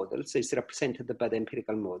empirical models. It's represented by the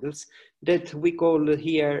empirical models that we call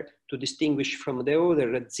here, to distinguish from the other,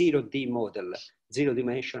 0D model,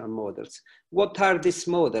 zero-dimensional models. What are these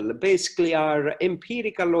models? Basically are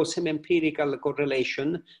empirical or semi-empirical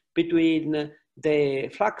correlation between the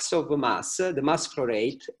flux of mass, the mass flow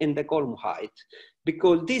rate, and the column height.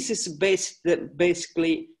 Because this is based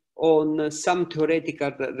basically on some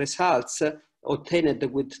theoretical results obtained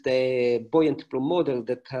with the buoyant Plume model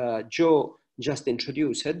that Joe just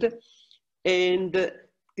introduced. And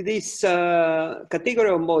this category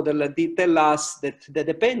of model tell us that the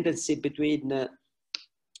dependency between the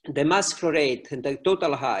mass flow rate and the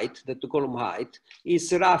total height, the column height,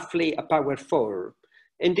 is roughly a power 4.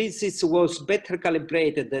 And this was better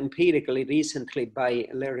calibrated empirically recently by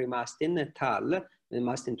Larry Mastin et al.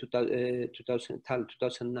 Mastin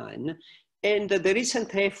 2009. And the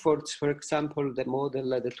recent efforts, for example, the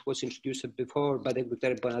model that was introduced before by the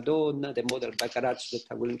Guterres Bonadonna, the model by Caraccio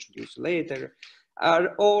that I will introduce later,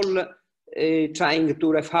 are all trying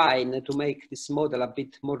to refine, to make this model a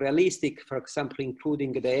bit more realistic, for example,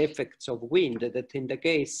 including the effects of wind, that in the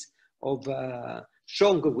case of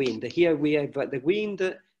strong wind, here we have the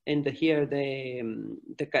wind and here the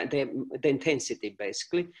intensity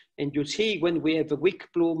basically. And you see when we have a weak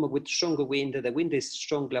plume with strong wind, the wind is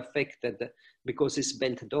strongly affected because it's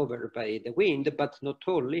bent over by the wind, but not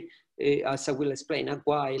only, as I will explain a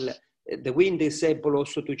while, the wind is able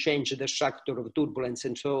also to change the structure of turbulence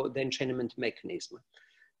and so the enchainment mechanism.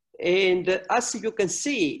 And as you can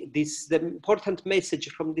see, the important message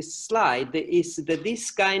from this slide is that this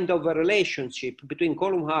kind of a relationship between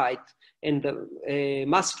column height and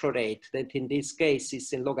mass flow rate, that in this case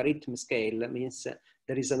is in logarithm scale, means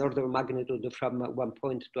there is an order of magnitude from one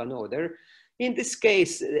point to another. In this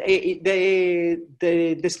case,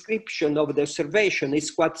 the description of the observation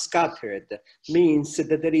is quite scattered, means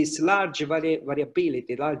that there is large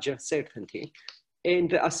variability, large uncertainty.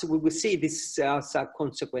 And as we will see, this has a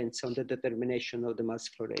consequence on the determination of the mass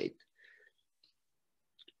flow rate.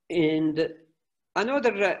 And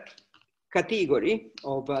another category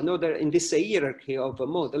of in this hierarchy of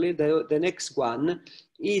modeling, the next one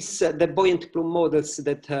is the buoyant Plume models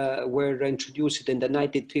that were introduced in the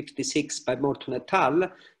 1956 by Morton et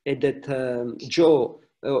al. That Joe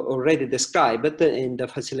already described and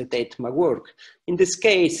facilitate my work. In this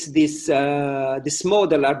case, this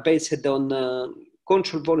model are based on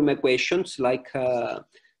control volume equations like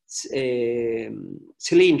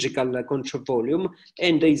cylindrical control volume,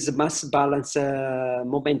 and is mass balance,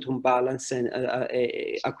 momentum balance, and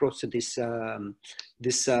across this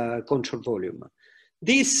control volume.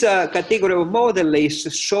 This category of model is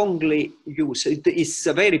strongly used. It is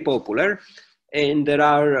very popular, and there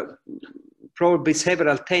are probably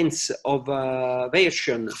several tens of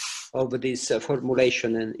versions of this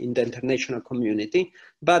formulation in the international community,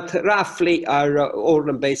 but roughly are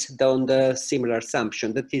all based on the similar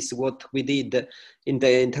assumption. That is what we did in the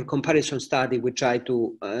intercomparison study. We try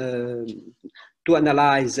to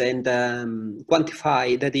analyze and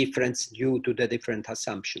quantify the difference due to the different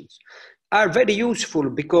assumptions. Are very useful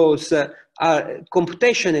because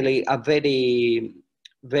computationally are very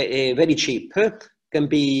cheap, can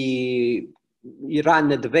be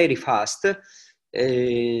run very fast,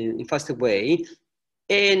 in fast way,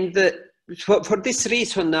 and for this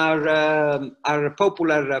reason are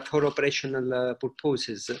popular for operational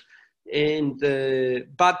purposes. And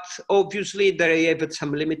but obviously they have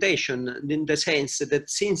some limitation in the sense that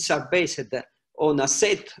since are based on a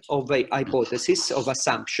set of hypotheses, of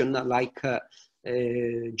assumption, like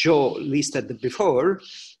Joe listed before,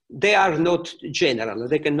 they are not general.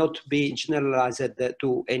 They cannot be generalized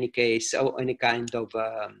to any case or any kind of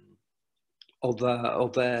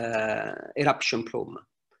eruption plume.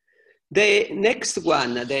 The next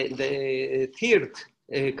one, the third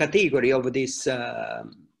category of this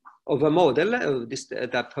of a model, of this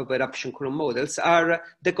type of eruption column models, are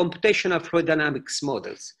the computational fluid dynamics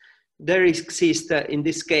models. There exist in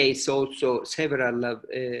this case also several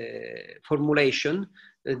formulations.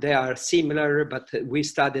 They are similar, but we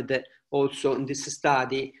studied also in this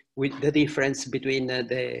study with the difference between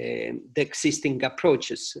the existing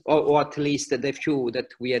approaches, or at least the few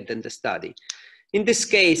that we had in the study. In this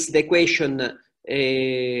case, the equation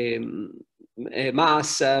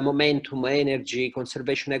mass, momentum, energy,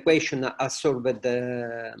 conservation equation are solved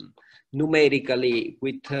numerically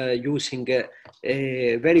with using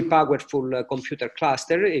a very powerful computer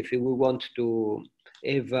cluster if we want to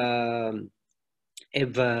have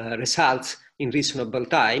results in reasonable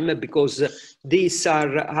time, because these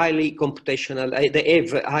are highly computational, they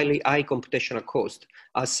have high computational cost,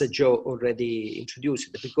 as Joe already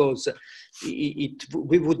introduced, because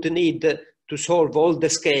we would need to solve all the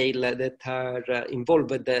scale that are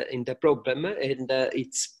involved in the problem, and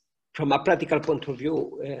it's, from a practical point of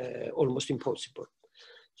view, almost impossible.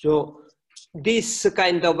 So this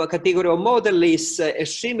kind of a category of model is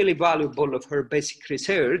extremely valuable for basic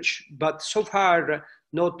research, but so far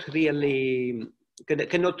not really,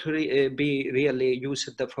 cannot be really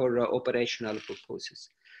used for operational purposes.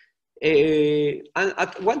 And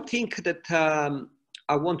one thing that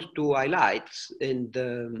I want to highlight, and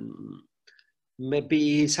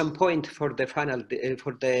maybe some point for the final,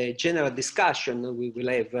 for the general discussion we will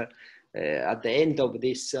have at the end of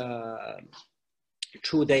this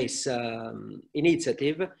 2 days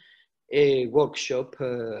initiative, a workshop,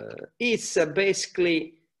 is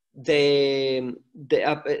basically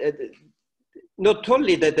not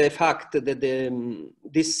only the fact that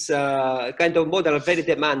this kind of model are very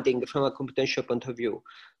demanding from a computational point of view,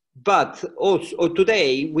 but also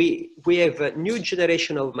today we have a new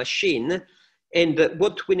generation of machine, and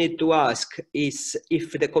what we need to ask is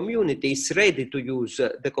if the community is ready to use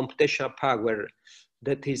the computational power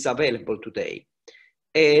that is available today.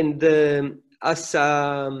 And as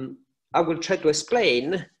I will try to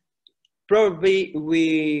explain, probably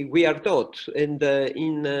we are taught, and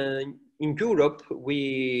in Europe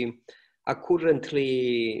we are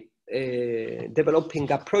currently developing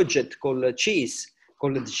a project called GIS,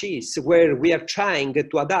 where we are trying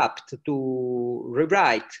to adapt, to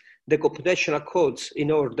rewrite the computational codes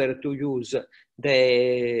in order to use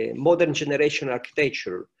the modern generation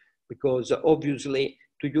architecture, because obviously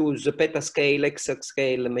to use a petascale,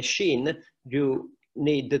 exascale machine, you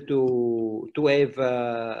need to have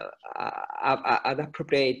an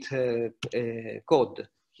appropriate code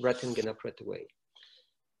written in an appropriate way.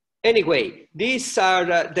 Anyway, these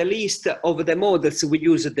are the list of the models we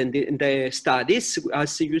used in the studies.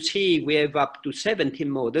 As you see, we have up to 17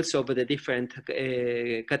 models of the different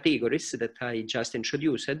categories that I just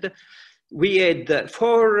introduced. We had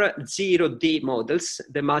 4 0D models,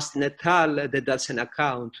 the Mastin et al. That doesn't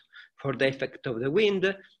account for the effect of the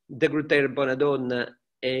wind, the Grutter-Bonadon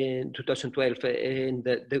in 2012, and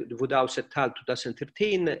the Woodhouse et al.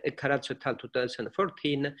 2013, Carazzo et al.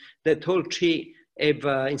 2014, that all 3 have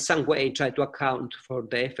in some way tried to account for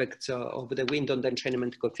the effects of the wind on the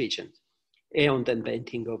entrainment coefficient and on the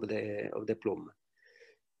venting of the plume.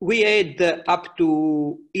 We had up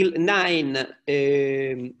to 9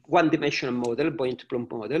 one-dimensional model, buoyant plume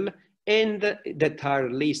model, and that are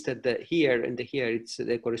listed here, and here it's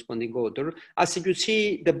the corresponding order. As you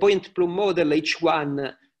see, the buoyant plume model, each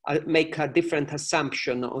one make a different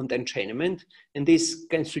assumption on the entrainment, and this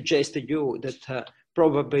can suggest to you that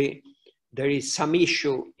probably there is some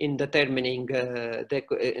issue in determining the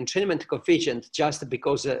entrainment coefficient just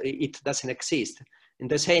because it doesn't exist, in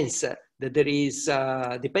the sense that there is,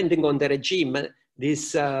 depending on the regime,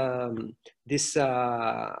 this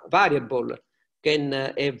variable can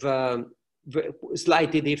have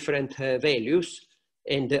slightly different values,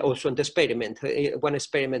 and also in the experiment. One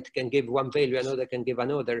experiment can give one value, another can give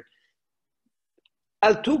another.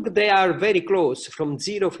 Although they are very close, from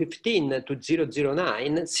 0.15 to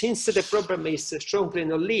 0.09, since the problem is strongly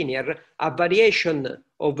nonlinear, a variation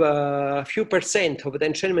of a few percent of the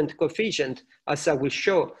entrainment coefficient, as I will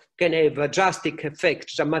show, can have a dramatic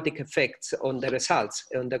effects on the results,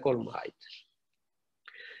 on the column height.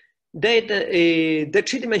 Then the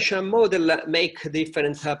three-dimensional model make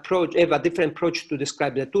different approach, have a different approach to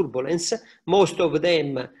describe the turbulence. Most of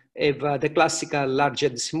them have the classical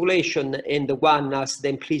larger simulation, and the one has the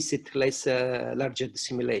implicit less larger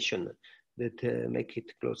simulation that make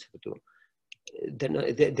it closer to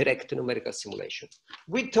the direct numerical simulation.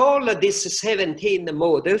 With all these 17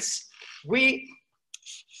 models, we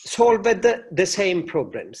solved the same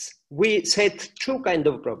problems. We set 2 kinds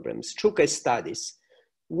of problems, 2 case studies.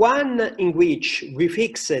 One in which we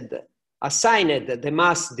assigned the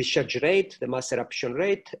mass discharge rate, the mass eruption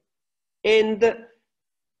rate, and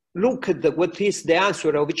look at what is the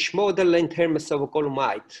answer of each model in terms of column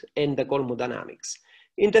height and the column dynamics.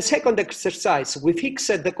 In the second exercise, we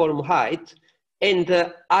fixed the column height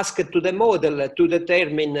and asked to the model to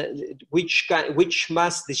determine which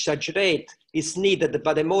mass discharge rate is needed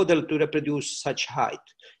by the model to reproduce such height.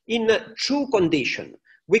 In 2 conditions,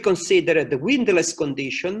 we consider the windless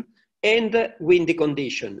condition and windy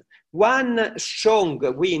condition. One strong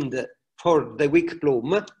wind for the weak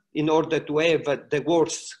plume in order to have the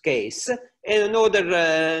worst case, and another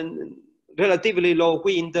relatively low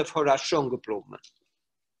wind for a strong plume.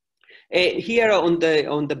 Here on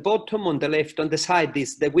the bottom, on the left, on the side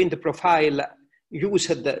is the wind profile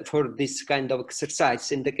used for this kind of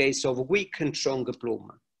exercise in the case of weak and strong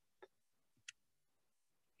plume.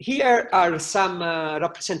 Here are some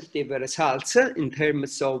representative results in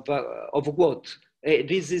terms of what.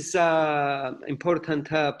 This is an important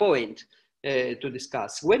point to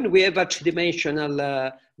discuss. When we have a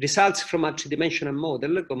three-dimensional results from a three-dimensional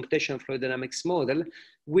model, computational fluid dynamics model,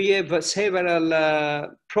 we have several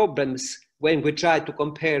problems when we try to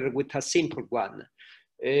compare with a simple one.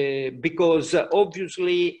 Because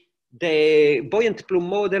obviously the buoyant plume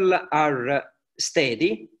model are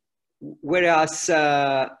steady, whereas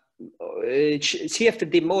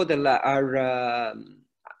CFD model are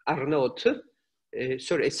not.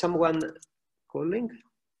 Sorry, is someone calling?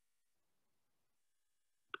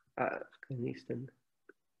 I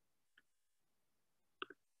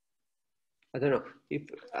don't know if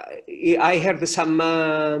I heard some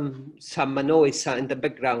noise in the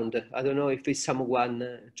background. I don't know if it's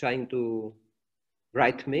someone trying to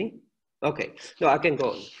write me. Okay, no, I can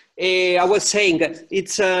go on. I was saying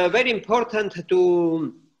it's very important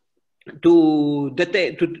to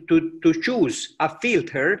choose a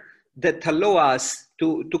filter that allow us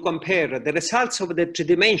to compare the results of the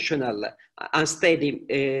three-dimensional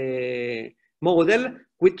unsteady model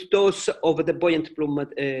with those of the buoyant plume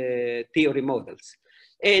theory models.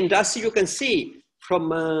 And as you can see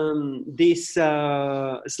from this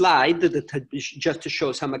slide that just to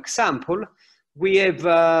show some example, we have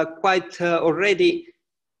already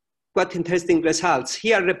quite interesting results.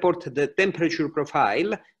 Here reported the temperature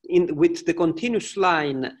profile with the continuous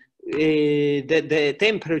line, the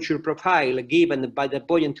temperature profile given by the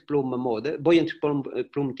buoyant plume model, buoyant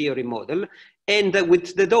plume theory model, and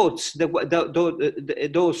with the dots,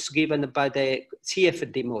 those given by the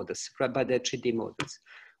CFD models, by the 3D models.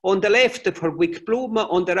 On the left for weak plume,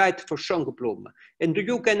 on the right for strong plume. And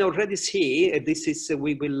you can already see, this is,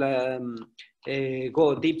 we will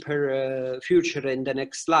go deeper future in the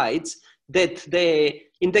next slides, that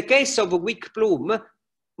in the case of a weak plume,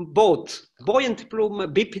 both buoyant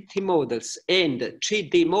plume BPT models and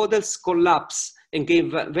 3D models collapse and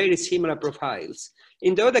give very similar profiles.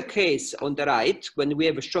 In the other case, on the right, when we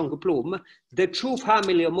have a strong plume, the two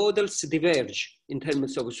family of models diverge in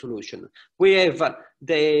terms of solution. We have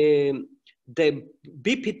the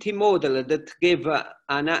BPT model that give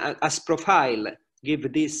as profile,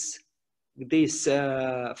 give this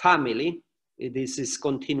family, this is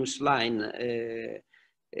continuous line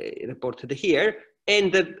reported here,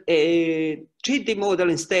 and the 3D model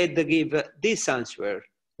instead give this answer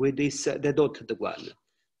with this the dotted one.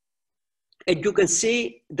 And you can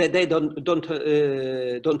see that they don't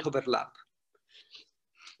overlap.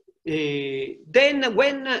 Then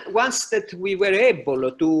once that we were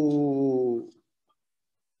able to,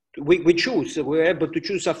 we were able to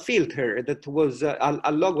choose a filter that was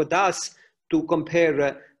allowed us to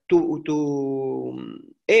compare, to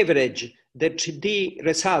average the 3D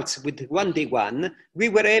results with 1D1, we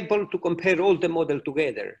were able to compare all the models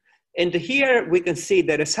together. And here we can see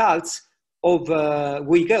the results of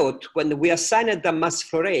we got when we assigned the mass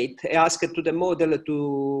flow rate, asked to the model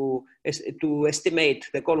to estimate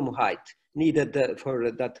the column height needed for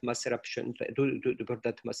that mass eruption, for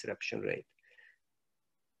that mass eruption rate.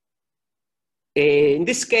 In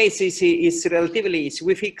this case, it's relatively easy.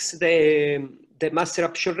 We fix the mass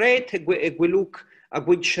eruption rate. We look at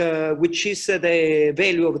which is the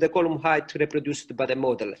value of the column height reproduced by the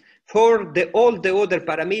model for all the other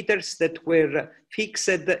parameters that were fixed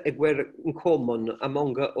and were in common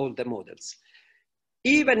among all the models.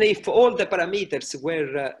 Even if all the parameters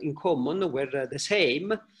were in common, were the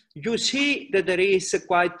same, you see that there is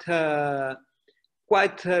quite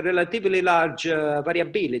relatively large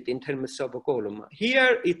variability in terms of a column.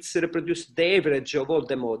 Here it's reproduced the average of all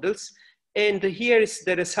the models, and here is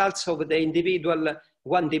the results of the individual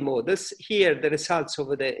 1D models, here the results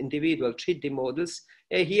of the individual 3D models,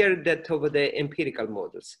 and here that of the empirical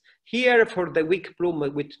models. Here for the weak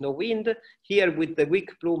plume with no wind, here with the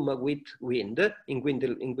weak plume with wind, in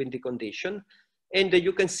windy condition. And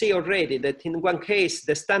you can see already that in one case,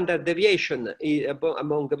 the standard deviation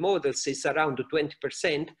among the models is around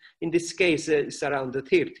 20%. In this case, it's around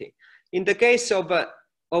 30%. In the case of a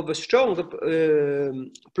strong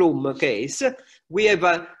plume case, we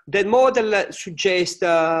have the model suggests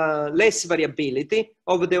less variability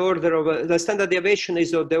of the order of, the standard deviation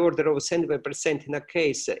is of the order of 7% in a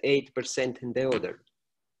case, 8% in the other.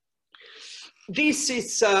 This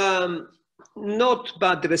is not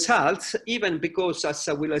bad results, even because, as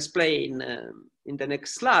I will explain in the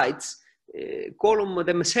next slides, columns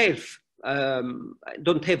themselves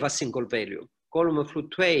don't have a single value. column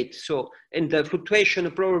fluctuate. So, and the fluctuation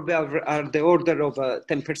probably are the order of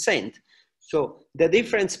 10%. So the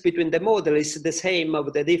difference between the model is the same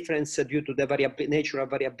of the difference due to the natural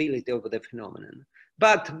variability of the phenomenon.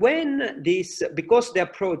 But when this, because the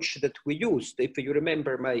approach that we used, if you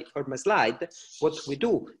remember my former slide, what we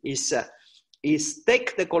do is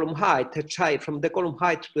take the column height, try from the column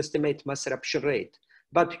height to estimate mass eruption rate.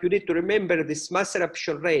 But you need to remember this mass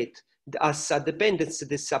eruption rate as a dependency,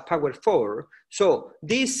 this power 4. So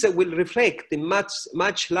this will reflect in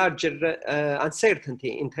much larger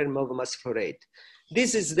uncertainty in terms of mass flow rate.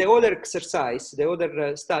 This is the other exercise, the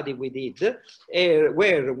other study we did,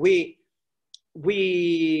 where we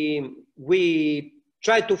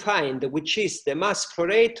try to find which is the mass flow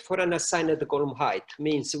rate for an assigned column height.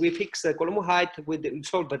 Means we fix the column height, we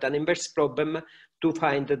solve an inverse problem to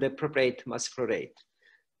find the appropriate mass flow rate.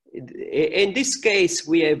 In this case,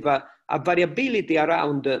 we have a variability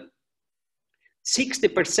around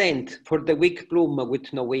 60% for the weak plume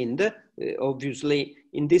with no wind. Obviously,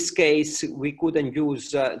 in this case, we couldn't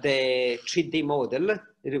use the 3D model,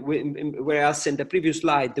 whereas in the previous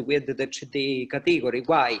slide, we had the 3D category.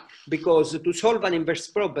 Why? Because to solve an inverse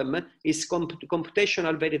problem is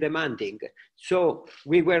computational very demanding. So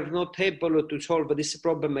we were not able to solve this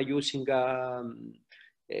problem using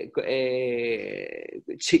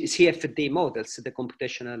CFD models, the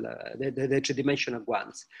computational, the three-dimensional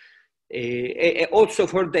ones. Also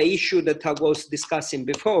for the issue that I was discussing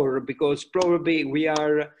before, because probably we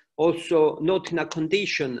are also not in a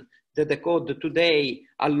condition that the code today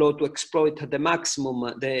allow to exploit at the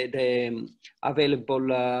maximum the available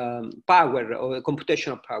power or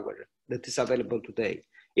computational power that is available today.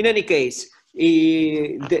 In any case,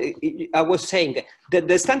 I was saying that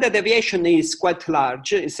the standard deviation is quite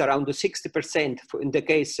large. It's around 60% in the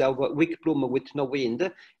case of weak plume with no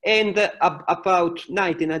wind, and about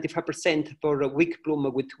 90–95% for weak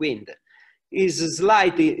plume with wind. Is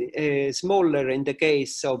slightly smaller in the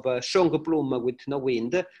case of strong plume with no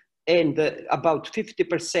wind, and about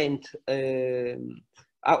 50%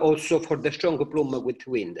 also for the strong plume with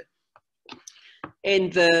wind.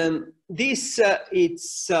 And this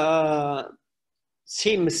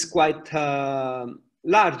seems quite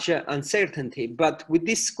large uncertainty, but with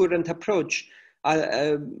this current approach,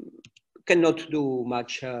 cannot do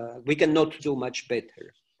much. We cannot do much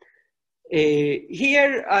better.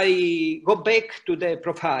 Here I go back to the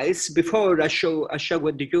profiles. Before I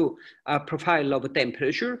showed you a profile of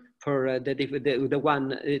temperature for the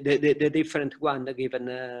different one given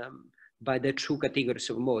by the two categories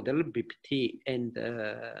of model, BPT and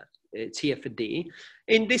CFD.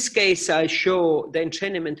 In this case, I show the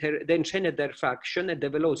enchained diffraction and the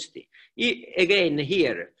velocity. Again,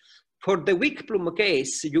 here, for the weak plume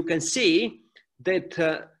case, you can see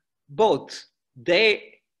that both the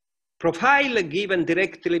profile given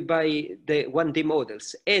directly by the 1D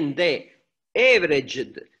models and the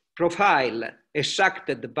averaged profile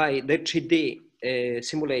extracted by the 3D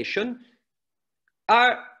simulation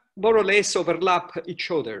are more or less overlap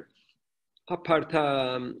each other, apart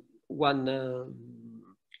a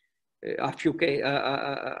few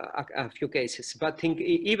cases. But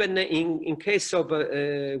even in case of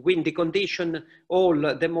windy condition, all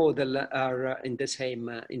the model are in the same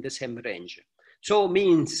range. So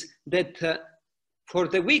means that for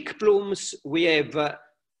the weak plumes, we have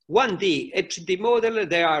 1D, HD model,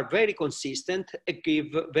 they are very consistent and give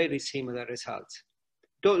very similar results.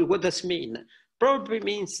 So what does it mean? Probably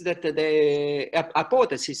means that the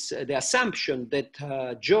hypothesis, the assumption that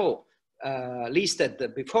Joe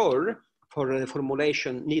listed before for the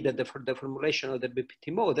formulation needed for the formulation of the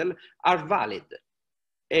BPT model are valid.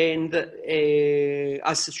 And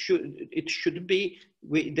as it should be,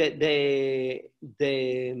 the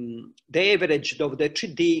average of the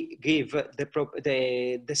 3D give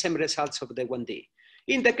the same results of the 1D.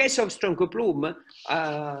 In the case of strong plume,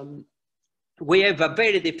 we have a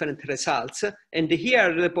very different results, and here I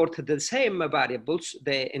reported the same variables,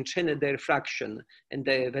 the enchained diffraction and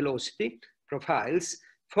the velocity profiles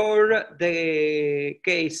for the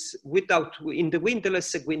case in the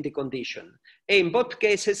windless windy condition. In both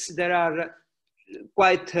cases, there are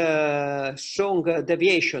quite strong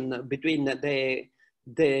deviation between the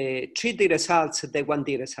 3D results and the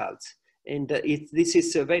 1D results. And this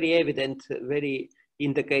is very evident,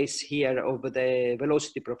 in the case here of the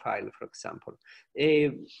velocity profile, for example.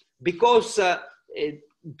 Because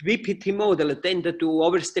BPT model tend to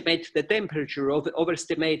overestimate the temperature,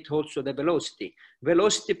 overestimate also the velocity.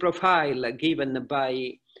 Velocity profile given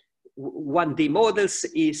by 1D models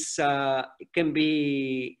is can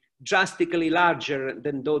be drastically larger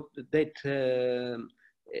than that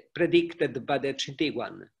predicted by the 3D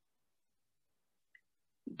one.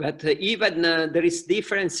 But even there is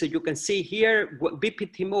difference. You can see here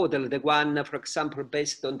BPT model, the one, for example,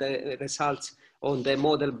 based on the results on the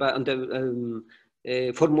model by, on the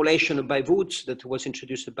formulation by Woods that was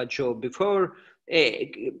introduced by Joe before,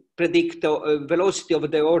 predict velocity of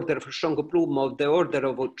the order for strong plume of the order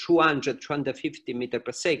of 200, 250 meters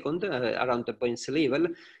per second around the buoyancy level,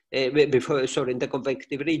 before, sorry, in the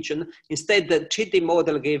convective region. Instead, the 3D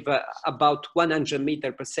model gave about 100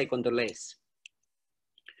 meters per second or less.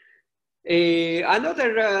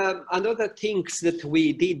 Another things that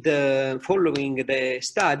we did following the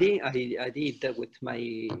study, I did with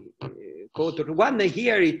my co-author. One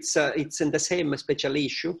here, it's in the same special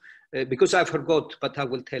issue because I forgot, but I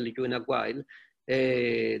will tell you in a while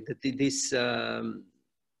that this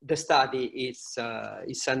the study is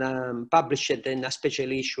published in a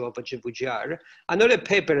special issue of GVGR. Another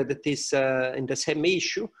paper that is in the same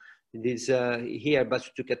issue, this here,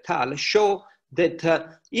 Bastuk et al., show that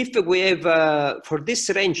if we have, for this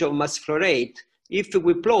range of mass flow rate, if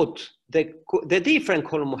we plot the different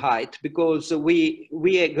column height, because we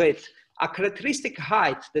get a characteristic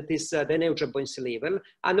height that is the neutral buoyancy level,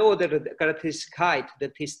 another characteristic height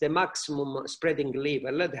that is the maximum spreading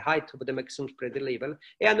level, the height of the maximum spreading level,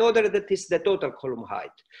 and another that is the total column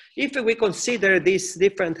height. If we consider this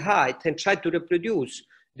different height and try to reproduce,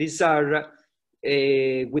 these are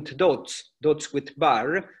with dots with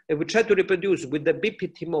bar, and we try to reproduce with the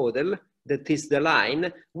BPT model, that is the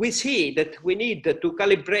line, we see that we need to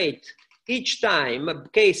calibrate each time,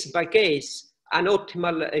 case by case, an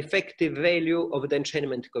optimal effective value of the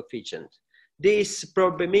entrainment coefficient. This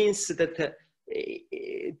probably means that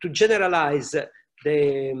to generalize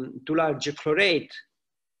to large flow rate,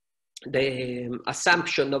 the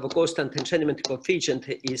assumption of a constant entrainment coefficient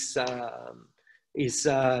is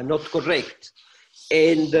not correct.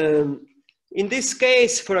 And in this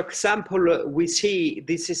case, for example, we see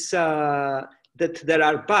this is that there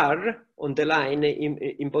are bar on the line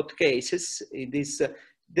in both cases.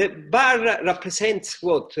 The bar represents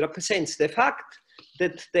what? Represents the fact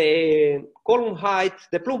that the column height,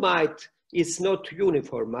 the plume height is not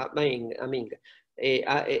uniform. I mean,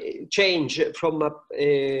 change from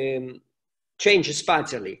change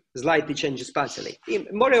spatially, slightly change spatially.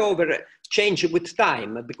 Moreover, change with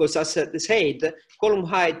time, because as I said, column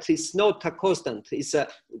height is not a constant, it's a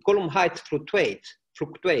column height fluctuate,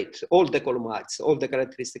 all the column heights, all the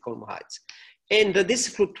characteristic column heights. And this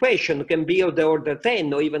fluctuation can be of the order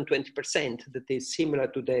 10 or even 20%, that is similar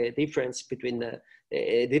to the difference between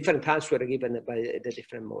different answers given by the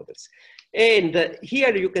different models. And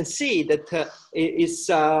here you can see that is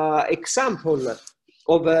an example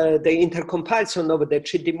of the intercomparison of the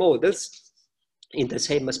 3D models in the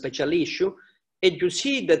same special issue. And you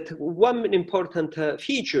see that one important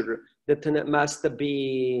feature that must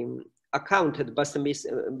be accounted, must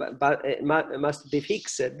be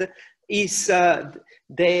fixed, is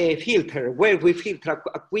the filter, where we filter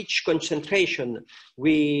at which concentration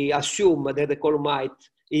we assume that the column height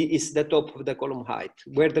is the top of the column height,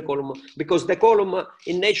 where the column, because the column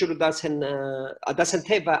in nature doesn't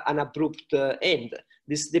have an abrupt end.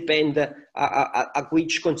 This depends at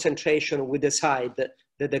which concentration we decide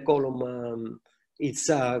that the column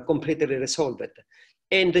is completely resolved.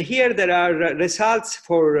 And here there are results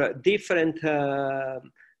for different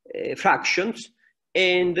fractions.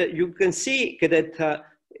 And you can see that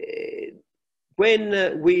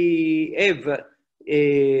when we have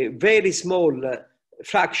a very small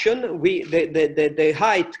fraction, the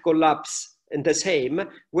height collapse in the same,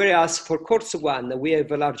 whereas for course one, we have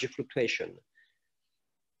a larger fluctuation.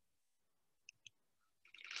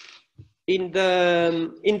 In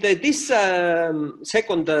this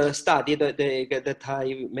second study that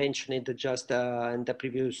I mentioned just in the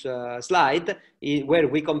previous slide, where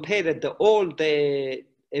we compared all the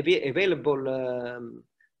available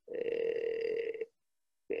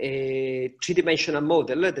three-dimensional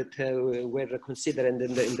model that were considered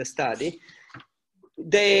in the study,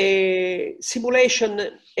 the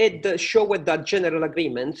simulation had showed a general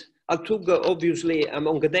agreement. Although obviously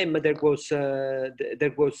among them there was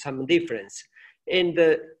some difference, and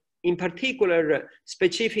in particular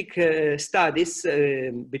specific studies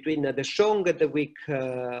between the strong and the weak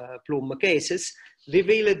plume cases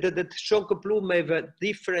revealed that strong plume have a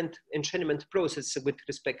different entrainment process with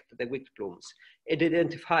respect to the weak plumes, and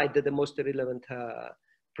identified the most relevant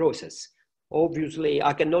process. Obviously,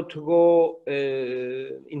 I cannot go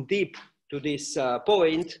in deep to this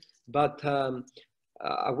point, but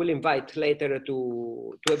I will invite later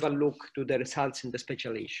to have a look to the results in the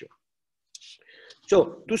special issue.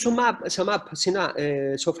 So to sum up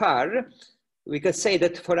so far, we can say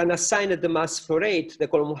that for an assigned mass flow rate, the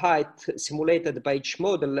column height simulated by each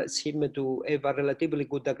model seem to have a relatively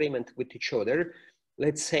good agreement with each other.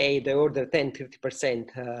 Let's say the order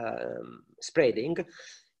 10–50% spreading.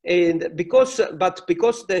 And because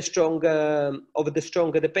the strong of the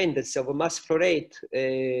strong dependency of mass flow rate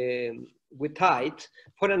with height,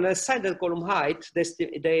 for an assigned column height,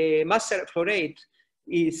 the mass flow rate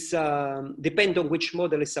is depend on which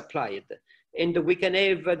model is applied, and we can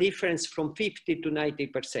have a difference from 50 to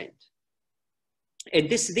 90%. And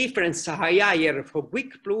this difference is higher for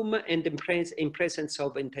weak plume and in presence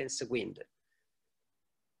of intense wind.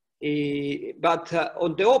 But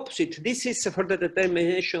on the opposite, this is for the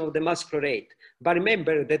determination of the mass flow rate. But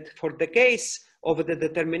remember that for the case of the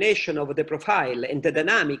determination of the profile and the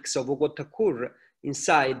dynamics of what occur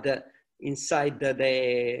inside the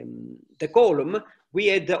column, we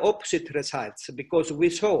had the opposite results, because we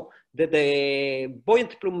saw that the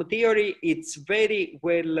buoyant plume theory is very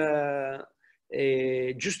well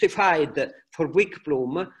justified for weak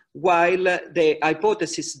plume, while the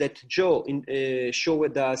hypotheses that Joe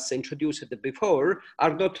showed us, introduced before,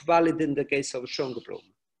 are not valid in the case of strong plume.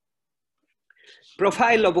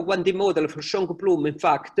 Profile of 1D model for strong plume, in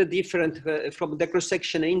fact, different from the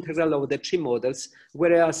cross-section integral of the three models,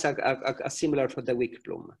 whereas are similar for the weak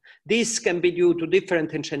plume. This can be due to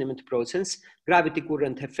different entrainment process, gravity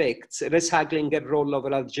current effects, recycling and role of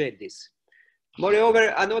large eddies.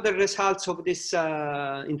 Moreover, another result of this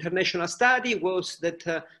international study was that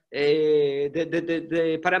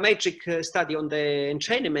the parametric study on the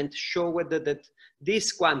entrainment showed that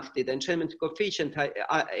this quantity, the entrainment coefficient,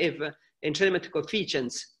 have entrainment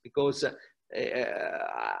coefficients, because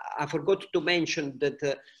I forgot to mention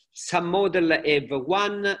that some model have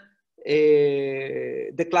one,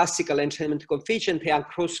 the classical entrainment coefficient and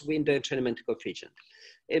crosswind entrainment coefficient.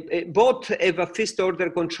 Both have a first order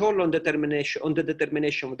control on the determination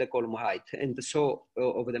of the column height and so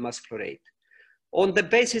of the mass flow rate. On the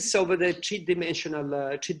basis of the three-dimensional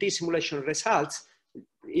 3D simulation results,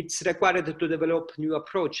 it's required to develop new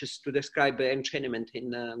approaches to describe entrainment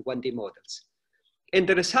in 1D models. And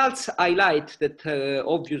the results highlight that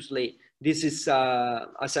obviously this is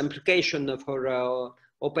as implication for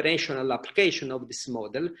operational application of this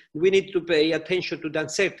model. We need to pay attention to the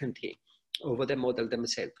uncertainty of the model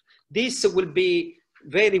themselves. This will be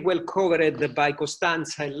very well covered by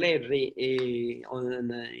Costanza and Larry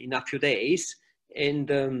in a few days. And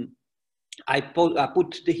I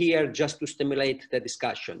put here just to stimulate the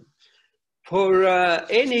discussion. For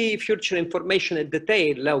any future information and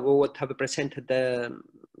detail of what I've presented,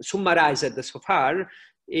 summarized so far,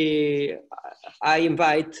 I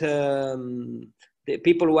invite the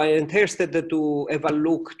people who are interested to have a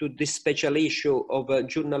look to this special issue of a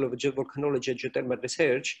Journal of Volcanology and Geothermal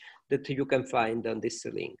Research that you can find on this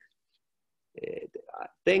link.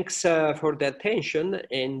 Thanks for the attention,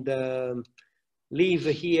 and leave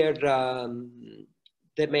here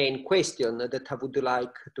the main question that I would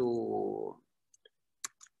like to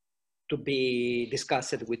be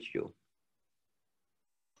discussed with you.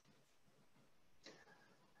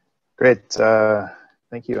 Great.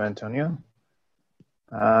 Thank you, Antonio.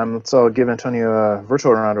 Let's all give Antonio a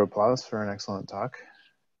virtual round of applause for an excellent talk.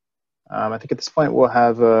 I think at this point we'll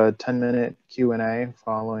have a 10-minute Q&A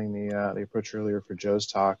following the approach earlier for Joe's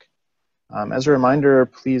talk. As a reminder,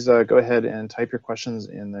 please go ahead and type your questions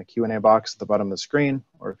in the Q&A box at the bottom of the screen,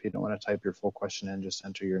 or if you don't want to type your full question in, just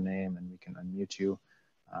enter your name and we can unmute you,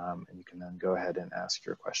 and you can then go ahead and ask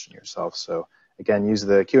your question yourself. So again, use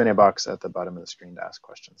the Q&A box at the bottom of the screen to ask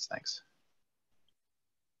questions. Thanks.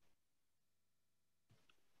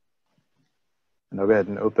 And I'll go ahead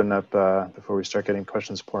and open up, before we start getting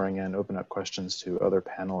questions pouring in, open up questions to other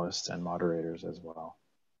panelists and moderators as well.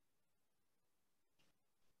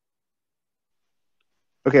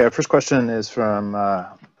 Okay, our first question is from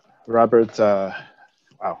Robert,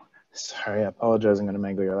 wow, sorry, I apologize, I'm gonna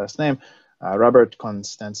mangle your last name. Robert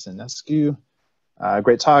Constantinescu.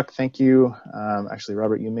 Great talk, thank you. Actually,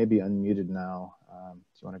 Robert, you may be unmuted now. Do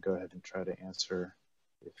you wanna go ahead and try to answer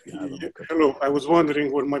if you have a microphone? Hello, I was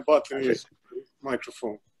wondering where my button is,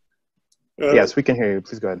 microphone. Yes, we can hear you,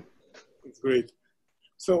 please go ahead. That's great.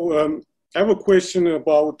 So I have a question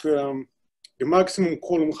about the maximum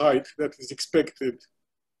column height that is expected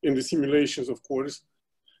in the simulations, of course,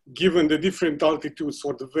 given the different altitudes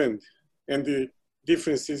for the vent and the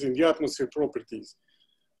differences in the atmosphere properties.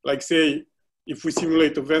 Like say, if we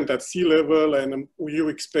simulate a vent at sea level and you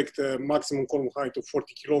expect a maximum column height of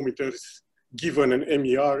 40 kilometers given an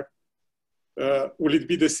MER, will it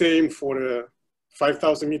be the same for a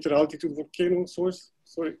 5,000 meter altitude volcano source?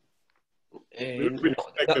 Sorry. Will we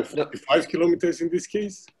expect 45 kilometers in this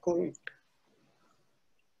case? Column?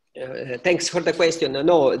 Thanks for the question.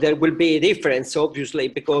 No, there will be a difference, obviously,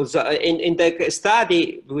 because in the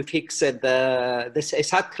study, we fixed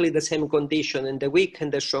exactly the same condition in the weak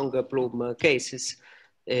and the strong plume cases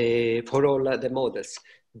for all the models.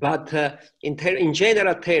 But in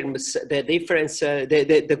general terms, the difference,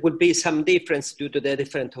 there would be some difference due to the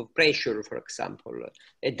difference of pressure, for example,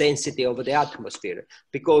 a density of the atmosphere,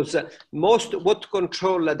 because what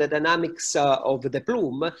control the dynamics of the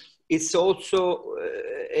plume is also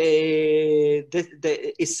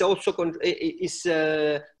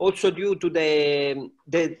also due to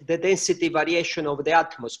the density variation of the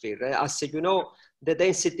atmosphere. As you know, the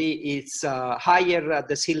density is higher at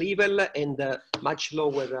the sea level and much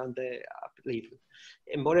lower on the up level.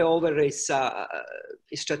 And moreover, is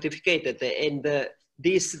stratified, and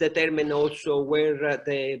this determines also where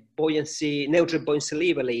the neutral buoyancy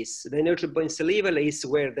level is. The neutral buoyancy level is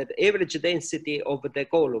where the average density of the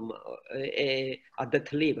column at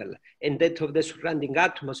that level, and that of the surrounding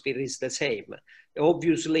atmosphere is the same.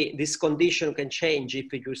 Obviously, this condition can change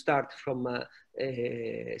if you start from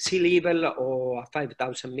sea level or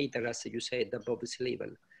 5,000 meters, as you said, above sea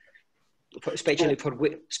level. Especially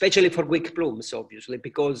for weak plumes, obviously,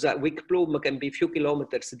 because weak plume can be a few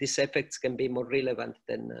kilometers. These effects can be more relevant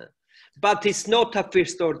than, but it's not a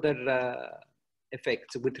first order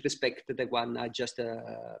effect with respect to the one I just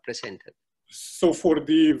presented. So for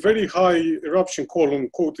the very high eruption column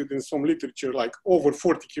quoted in some literature, like over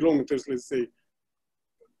 40 kilometers, let's say,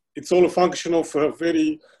 it's all a function of a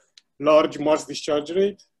very large mass discharge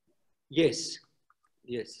rate? Yes,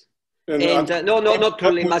 yes. And no, not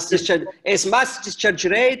only mass discharge, as mass discharge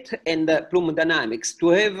rate and plume dynamics. To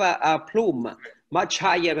have a plume much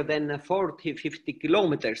higher than 40, 50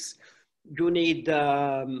 kilometers, you need,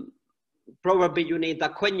 probably you need a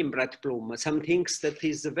quadruplet plume, some things that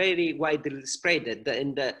is very widely spread,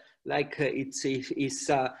 and like it's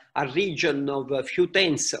a region of a few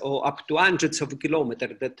tens or up to hundreds of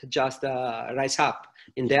kilometers that just rise up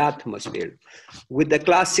in the atmosphere. With the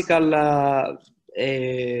classical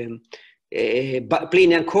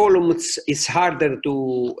Plinian columns, it's harder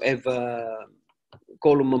to have a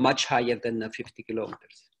column much higher than 50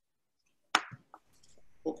 kilometers.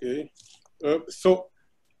 Okay. So,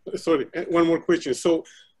 sorry, one more question. So,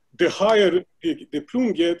 the higher the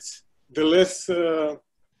plume gets, the less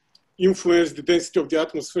influence the density of the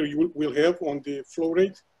atmosphere you will have on the flow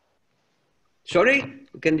rate? Sorry,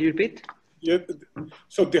 can you repeat? Yeah.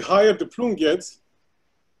 So, the higher the plume gets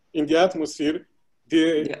in the atmosphere,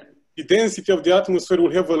 the density of the atmosphere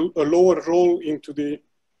will have a lower role into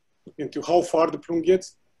how far the plume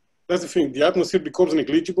gets. That's the thing. The atmosphere becomes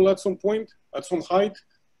negligible at some point, at some height.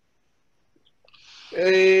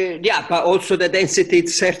 Yeah, but also the density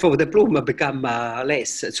itself of the plume become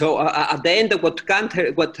less. So at the end, what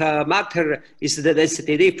matter is the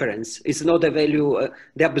density difference. It's not the value,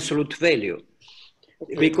 the absolute value.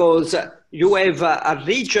 Okay. Because you have a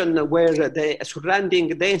region where the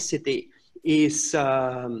surrounding density is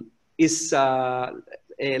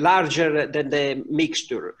larger than the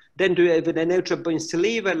mixture. Then you have the neutral buoyancy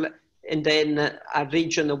level, and then a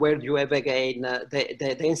region where you have again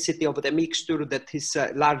the density of the mixture that is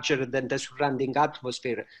larger than the surrounding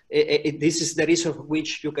atmosphere. This is the reason for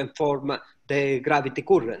which you can form the gravity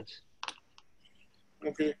current.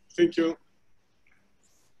 Okay, thank you.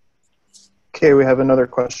 Okay, we have another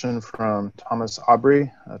question from Thomas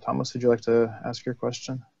Aubrey. Thomas, would you like to ask your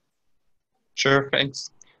question? Sure,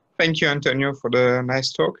 thanks. Thank you, Antonio, for the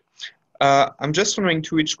nice talk. I'm just wondering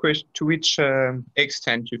to which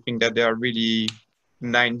extent you think that there are really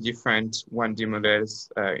 9 different 1D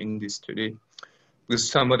models in this study, with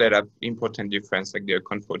some that have important difference, like the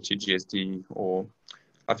account for TGSD, or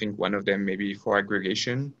I think one of them maybe for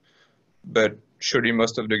aggregation. But surely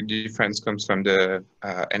most of the difference comes from the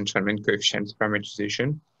entrainment coefficient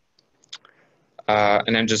parameterization.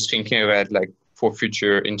 And I'm just thinking about, like, for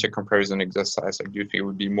future intercomparison exercise, like, do you think it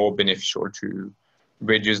would be more beneficial to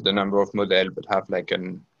reduce the number of models but have like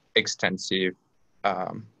an extensive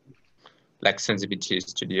like sensitivity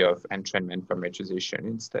study of entrainment parameterization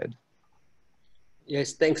instead?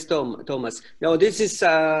 Yes, thanks, Thomas. Now, this is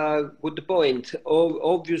a good point.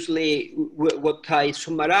 Obviously, what I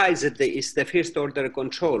summarized is the first order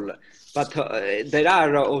control, but there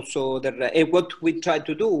are also, what we try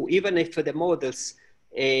to do, even if the models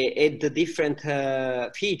add a different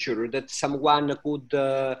feature that someone could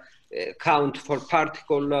count for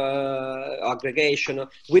particle aggregation,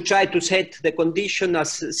 we try to set the condition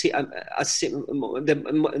as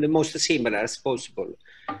the most similar as possible.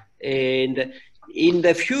 And in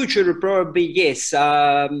the future, probably, yes,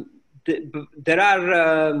 there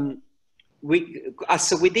are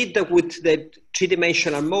as we did with the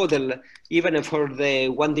three-dimensional model, even for the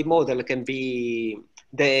 1D model can be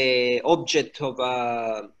the object of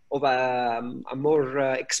a more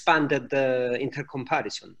expanded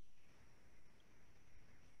intercomparison.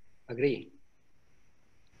 Agree.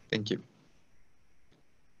 Thank you.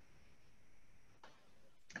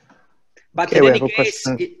 But Okay,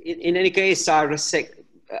 in any case, are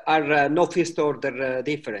no first order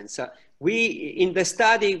difference. In the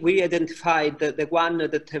study, we identified the one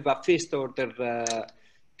that have a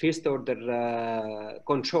first order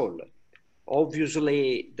control.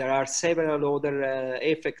 Obviously, there are several other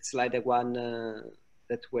effects like the one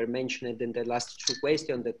that were mentioned in the last two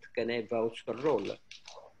questions that can have also a role.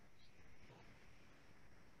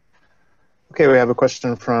 Okay, we have a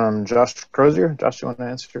question from Josh Crozier. Josh, do you want to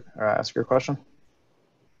answer or ask your question?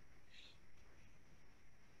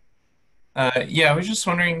 Yeah, I was just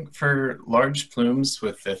wondering, for large plumes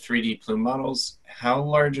with the 3D plume models, how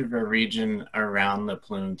large of a region around the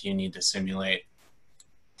plume do you need to simulate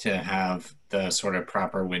to have the sort of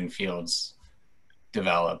proper wind fields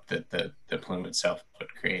develop that the plume itself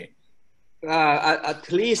would create?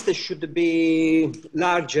 At least it should be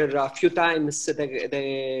larger a few times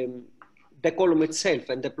the column itself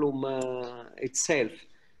and the plume itself.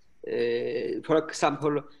 For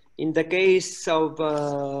example, in the case of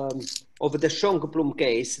the strong plume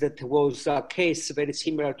case, that was a case very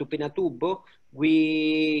similar to Pinatubo,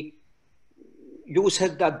 we used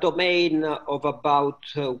a domain of about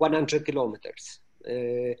 100 kilometers.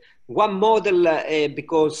 One model,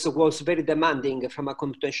 because it was very demanding from a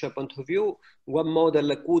computational point of view, one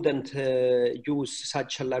model couldn't use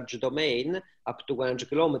such a large domain, up to 100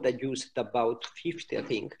 kilometers, used about 50, I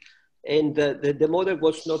think. And the model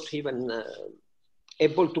was not even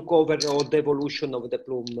able to cover all the evolution of the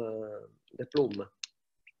plume.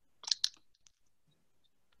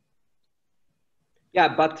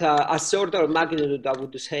 Yeah, but as order of magnitude, I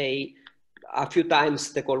would say a few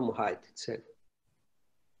times the column height itself.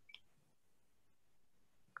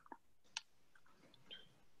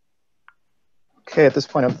 Okay, at this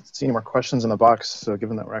point, I don't see any more questions in the box. So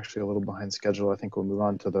given that we're actually a little behind schedule, I think we'll move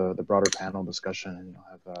on to the broader panel discussion, and you'll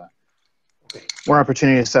have more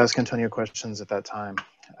opportunities to ask Antonio questions at that time.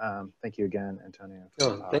 Thank you again, Antonio.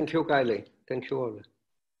 Thank you, Kylie. Thank you all.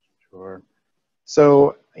 Sure.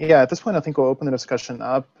 So yeah, at this point, I think we'll open the discussion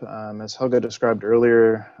up. As Helga described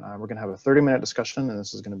earlier, we're going to have a 30-minute discussion, and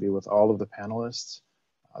this is going to be with all of the panelists.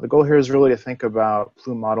 The goal here is really to think about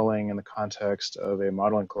plume modeling in the context of a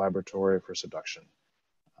modeling collaboratory for subduction.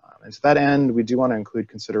 And to that end, we do want to include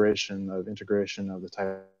consideration of integration of the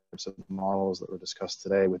types of models that were discussed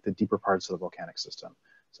today with the deeper parts of the volcanic system.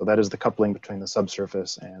 So that is the coupling between the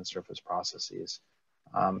subsurface and surface processes.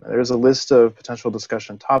 There's a list of potential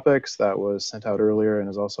discussion topics that was sent out earlier and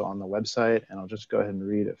is also on the website. And I'll just go ahead and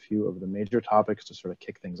read a few of the major topics to sort of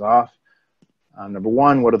kick things off. Number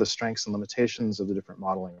one, what are the strengths and limitations of the different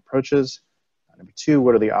modeling approaches? Number two,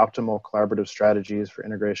 what are the optimal collaborative strategies for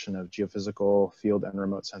integration of geophysical, field, and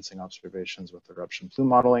remote sensing observations with eruption plume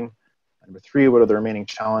modeling? Number three, what are the remaining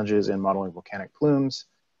challenges in modeling volcanic plumes?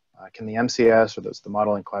 Can the MCS, or that's the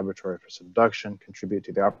Modeling Collaboratory for Subduction, contribute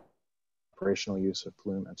to the operational use of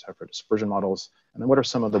plume and tephra dispersion models? And then what are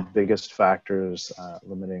some of the biggest factors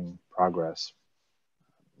limiting progress?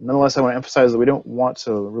 Nonetheless, I want to emphasize that we don't want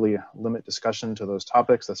to really limit discussion to those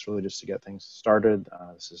topics. That's really just to get things started.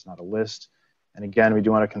 This is not a list. And again, we do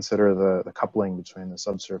want to consider the coupling between the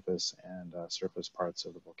subsurface and surface parts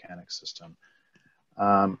of the volcanic system.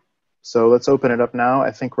 So let's open it up now. I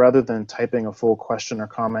think rather than typing a full question or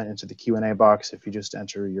comment into the Q&A box, if you just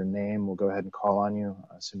enter your name, we'll go ahead and call on you,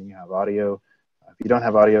 assuming you have audio. If you don't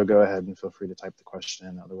have audio, go ahead and feel free to type the question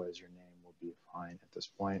in. Otherwise, your name will be fine at this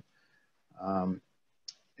point.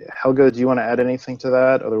 Helga, do you want to add anything to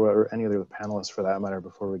that, or any other panelists for that matter,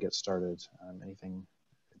 before we get started? Anything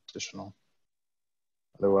additional?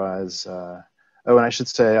 Otherwise, oh, and I should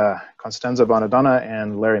say Constanza Bonadonna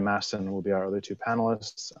and Larry Maston will be our other two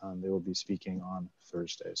panelists. They will be speaking on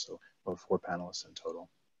Thursday, so we'll have 4 panelists in total.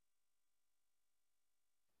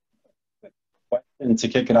 And to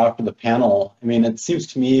kick it off for the panel, I mean, it seems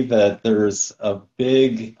to me that there's a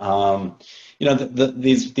big, you know,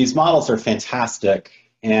 these models are fantastic.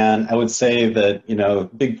 And I would say that, you know,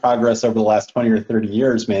 big progress over the last 20 or 30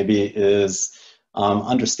 years maybe is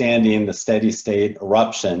understanding the steady state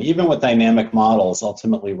eruption. Even with dynamic models,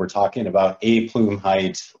 ultimately we're talking about a plume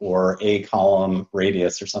height or a column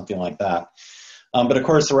radius or something like that. But of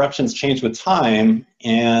course, eruptions change with time,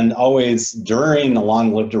 and always during a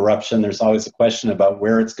long-lived eruption, there's always a question about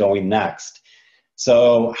where it's going next.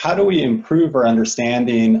 So how do we improve our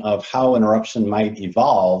understanding of how an eruption might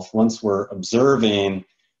evolve once we're observing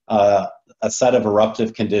a set of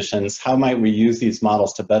eruptive conditions? How might we use these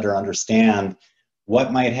models to better understand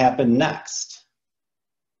what might happen next?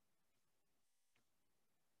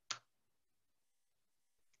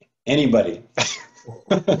 Anybody?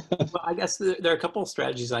 Well, I guess there are a couple of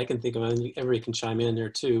strategies I can think of, and everybody can chime in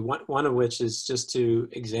there too. One of which is just to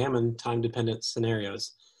examine time-dependent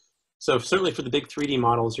scenarios. So certainly for the big 3D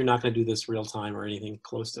models, you're not going to do this real time or anything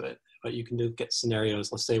close to it, but you can get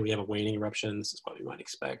scenarios. Let's say we have a waning eruption. This is what we might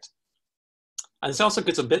expect. And this also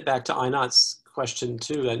gets a bit back to Einat's question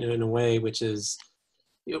too, in a way, which is,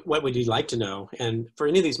 what would you like to know? And for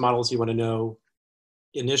any of these models, you want to know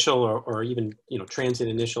initial or even transient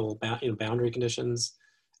initial boundary conditions.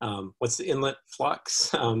 What's the inlet flux?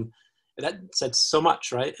 That said so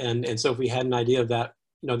much, right? And so if we had an idea of that,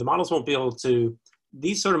 the models won't be able to.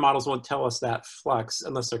 These sort of models won't tell us that flux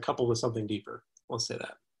unless they're coupled with something deeper. Let's say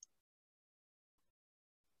that.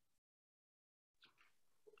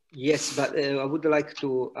 Yes, but I would like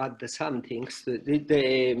to add some things. The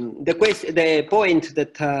point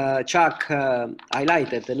that Chuck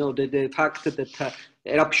highlighted, the fact that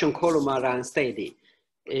eruption column are unsteady,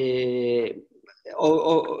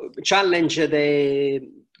 or challenge the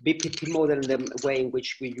BPT model in the way in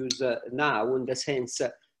which we use now, in the sense,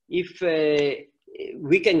 if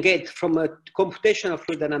we can get from a computational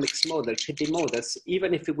fluid dynamics model, 3D models,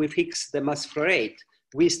 even if we fix the mass flow rate,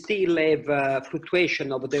 we still have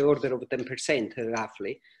fluctuation of the order of 10%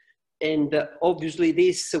 roughly. And obviously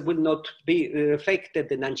this will not be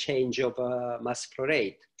reflected in a change of mass flow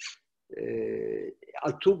rate.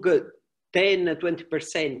 I took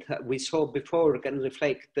 10–20% we saw before can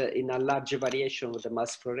reflect in a large variation of the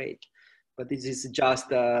mass flow rate. But this is just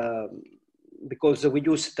because we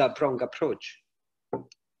used the wrong approach.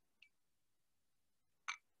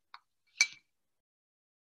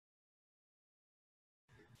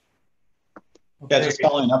 Yeah, just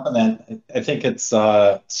following up on that, I think it's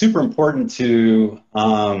super important to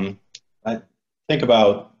think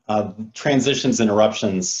about transitions and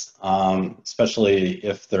eruptions, especially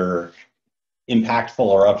if they're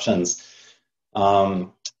impactful eruptions.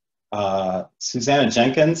 Susanna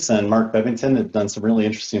Jenkins and Mark Bevington have done some really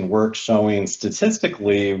interesting work showing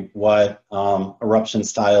statistically what eruption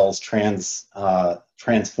styles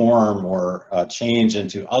transform or change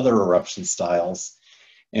into other eruption styles.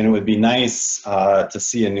 And it would be nice to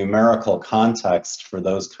see a numerical context for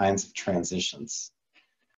those kinds of transitions.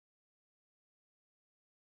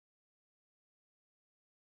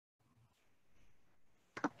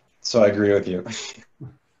 So I agree with you.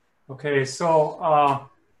 Okay, so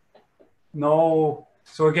so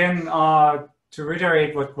again, to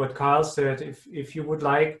reiterate what Carl said, if you would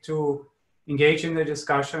like to engage in the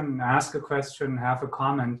discussion, ask a question, have a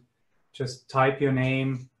comment, just type your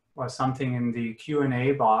name or something in the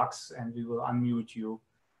Q&A box and we will unmute you.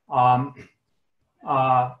 In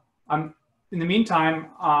the meantime,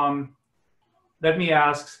 let me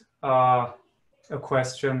ask a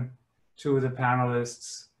question to the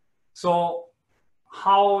panelists. So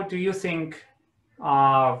how do you think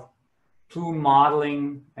plume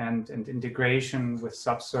modeling and integration with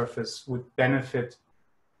subsurface would benefit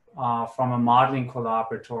from a modeling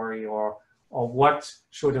collaboratory, or what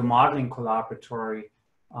should a modeling collaboratory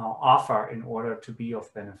offer in order to be of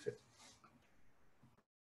benefit?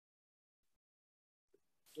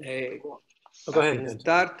 Go ahead.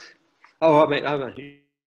 Start. Oh,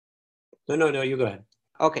 No, you go ahead.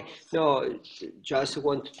 Okay, no, just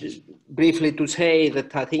want briefly to say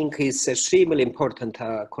that I think it's extremely important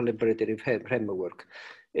collaborative framework.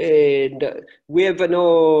 And we have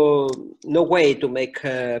no way to make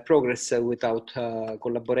progress without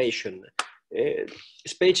collaboration.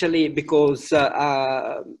 Especially because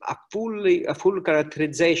a full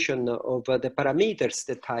characterization of the parameters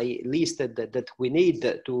that I listed that we need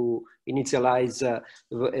to initialize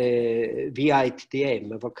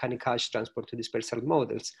VITTM, volcanic ash transport dispersal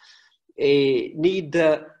models, need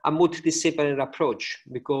a multidisciplinary approach,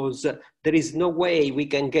 because there is no way we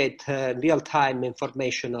can get real-time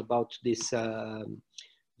information about this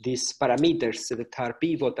these parameters that are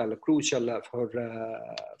pivotal, crucial for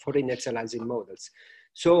initializing models.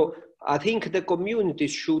 So I think the community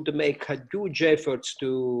should make a huge efforts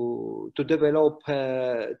to develop,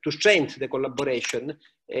 to strengthen the collaboration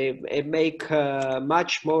and make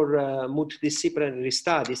much more multidisciplinary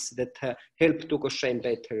studies that help to constrain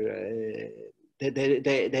better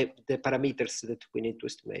the parameters that we need to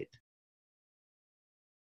estimate.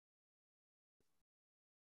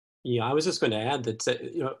 Yeah, I was just going to add that,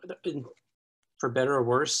 for better or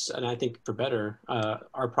worse, and I think for better,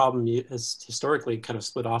 our problem is historically kind of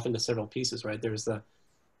split off into several pieces, right? There's the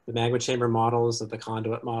magma chamber models, the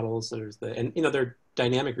conduit models, and you know, there are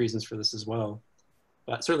dynamic reasons for this as well.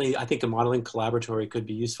 But certainly I think a modeling collaboratory could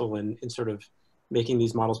be useful in sort of making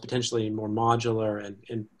these models potentially more modular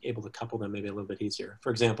and able to couple them maybe a little bit easier. For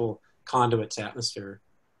example, conduit to atmosphere,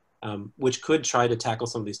 which could try to tackle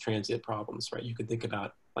some of these transient problems, right? You could think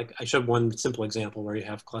about, like I showed one simple example where you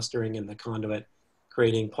have clustering in the conduit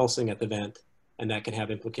creating pulsing at the vent, and that can have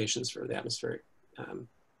implications for the atmospheric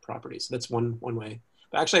properties. So that's one way.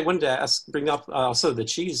 But actually I wanted to bring up also the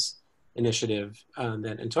cheese initiative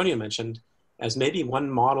that Antonio mentioned as maybe one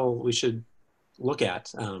model we should look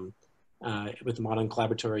at with the modeling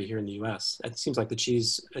collaboratory here in the US. It seems like the cheese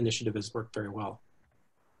initiative has worked very well.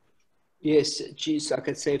 Yes, cheese, I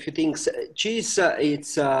can say a few things. Cheese,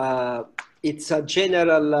 it's a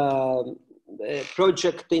general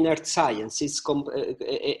project in earth science. It's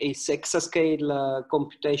exascale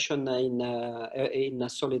computation in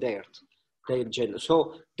solid earth. So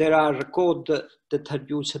there are code that are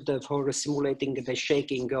used for simulating the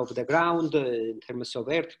shaking of the ground in terms of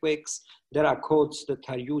earthquakes. There are codes that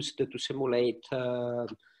are used to simulate the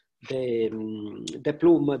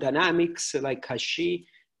plume dynamics, like Hashi.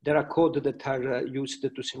 There are codes that are used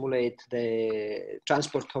to simulate the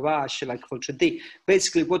transport of ash, like Vol3D.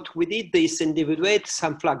 Basically, what we did is individuate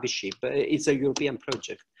some flagship. It's a European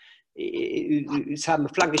project. Some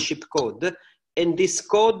flagship code. And this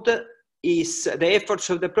code is, the efforts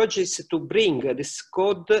of the project is to bring this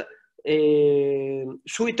code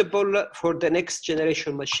suitable for the next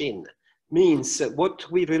generation machine. Means what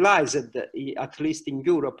we realized, at least in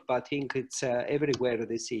Europe, but I think it's everywhere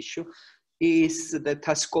this issue, is that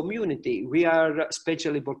as community, we are,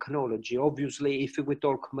 especially volcanology, obviously if we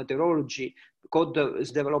talk meteorology, code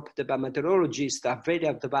is developed by meteorologists are very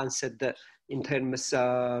advanced in terms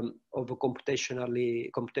of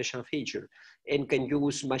computational feature and can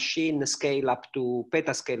use machine scale up to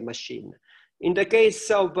petascale machine. In the case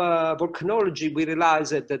of volcanology, we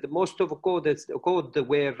realized that most of the code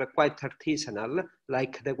were quite artisanal,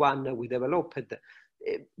 like the one we developed.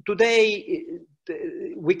 Today,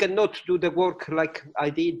 we cannot do the work like I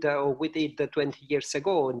did or we did 20 years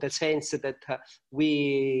ago, in the sense that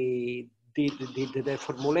we did the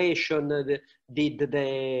formulation,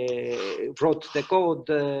 wrote the code,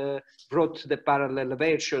 wrote the parallel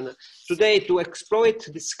version. Today, to exploit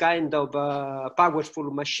this kind of powerful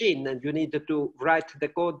machine, and you need to write the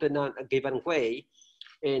code in a given way,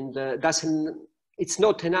 and it's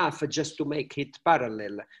not enough just to make it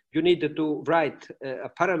parallel. You need to write a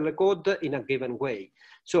parallel code in a given way.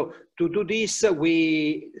 So to do this,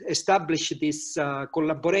 we established this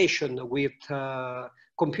collaboration with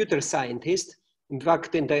computer scientists. In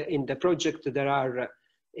fact, in the project, there are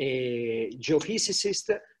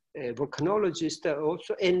geophysicists, volcanologists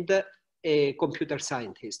also, and computer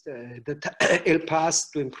scientists that help us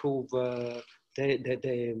to improve the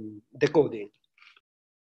coding.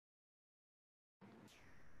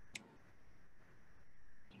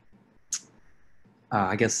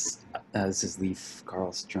 I guess this is Leif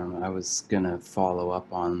Karlstrom. I was going to follow up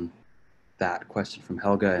on that question from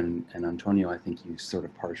Helga and Antonio. I think you sort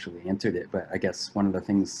of partially answered it, but I guess one of the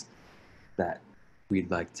things that we'd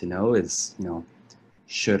like to know is, you know,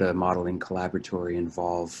 should a modeling collaboratory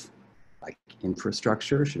involve like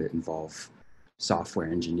infrastructure? Should it involve software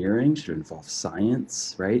engineering? Should it involve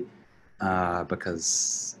science, right?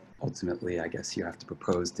 Because ultimately, I guess you have to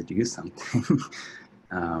propose to do something.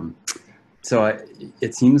 So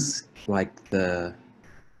it seems like the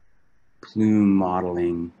plume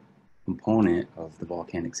modeling component of the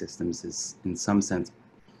volcanic systems is in some sense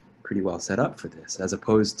pretty well set up for this, as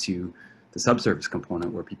opposed to the subsurface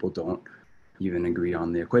component where people don't even agree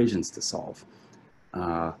on the equations to solve.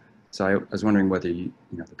 So I was wondering whether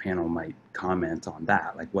the panel might comment on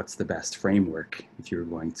that, like what's the best framework if you're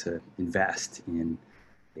going to invest in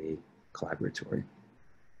a collaboratory?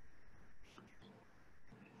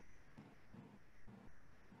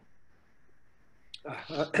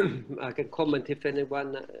 I can comment if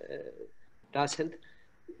anyone doesn't.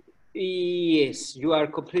 Yes, you are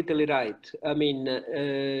completely right. I mean,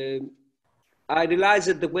 I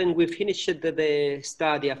realized that when we finished the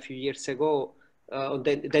study a few years ago,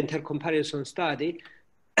 the intercomparison study,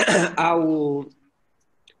 how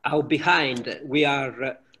behind we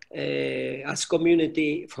are as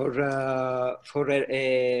community for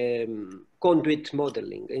conduit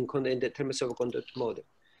modeling in the terms of conduit model.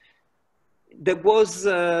 There was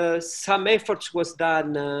some efforts was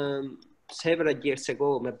done several years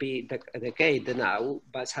ago, maybe a decade now,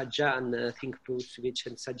 by Sajjan, I think Bruce, Switch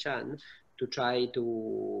and Sajjan, to try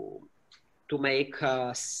to to make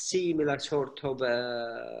a similar sort of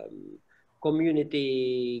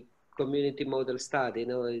community model study, you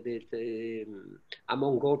know,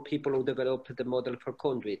 among all people who developed the model for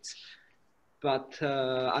conduits. But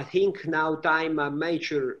I think now time are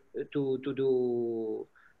major to do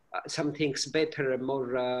some things better and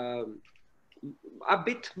more, a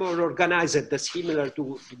bit more organized, similar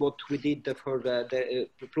to what we did for the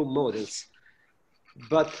Plume models.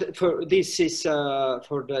 But for this is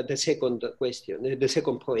for the second question, the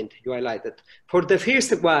second point you highlighted. For the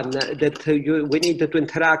first one, that we need to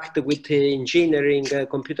interact with engineering,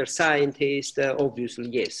 computer scientists, obviously,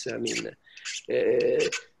 yes. I mean,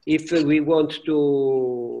 if we want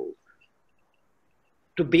to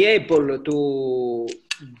be able to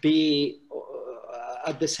be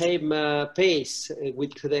at the same pace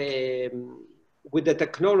with the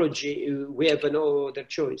technology, we have no other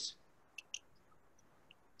choice.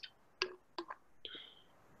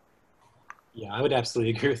 Yeah, I would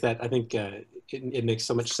absolutely agree with that. I think it makes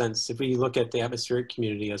so much sense. If we look at the atmospheric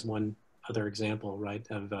community as one other example, right,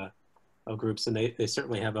 of groups, and they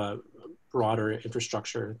certainly have a broader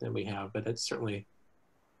infrastructure than we have, but that's certainly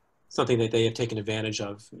something that they have taken advantage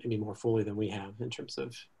of maybe more fully than we have in terms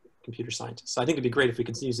of computer scientists. So I think it'd be great if we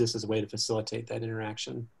could use this as a way to facilitate that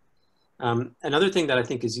interaction. Another thing that I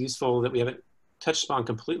think is useful that we haven't touched on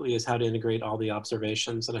completely is how to integrate all the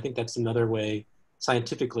observations. And I think that's another way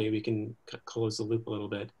scientifically we can close the loop a little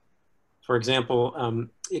bit. For example,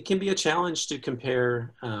 it can be a challenge to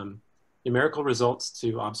compare numerical results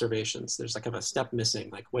to observations. There's like a step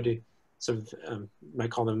missing, like what do sort of, you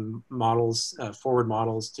might call them models, forward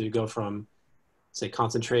models to go from, say,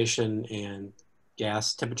 concentration and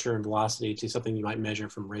gas temperature and velocity to something you might measure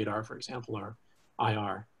from radar, for example, or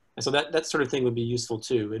IR. And so that sort of thing would be useful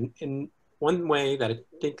too. And one way that I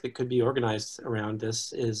think that could be organized around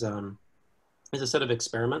this is a set of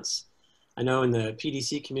experiments. I know in the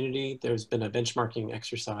PDC community, there's been a benchmarking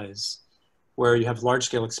exercise where you have large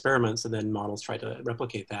scale experiments and then models try to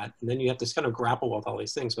replicate that. And then you have to kind of grapple with all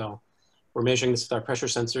these things. Well, we're measuring this with our pressure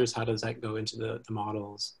sensors. How does that go into the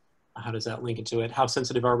models? How does that link into it? How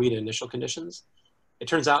sensitive are we to initial conditions? It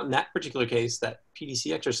turns out in that particular case, that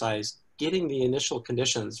PDC exercise, getting the initial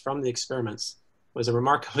conditions from the experiments was a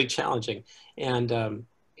remarkably challenging, and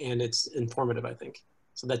it's informative, I think.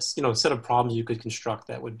 So that's, you know, a set of problems you could construct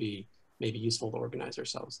that would be maybe useful to organize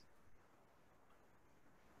ourselves.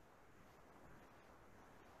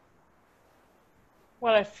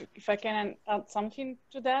 Well, if I can add something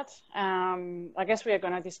to that, I guess we are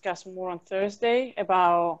going to discuss more on Thursday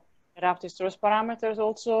about adaptive source parameters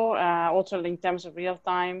also, also in terms of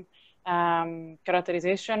real-time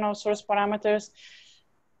characterization of source parameters.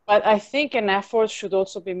 But I think an effort should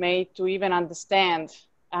also be made to even understand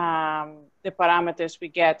the parameters we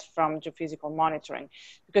get from geophysical monitoring.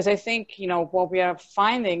 Because I think, you know, what we are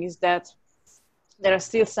finding is that there are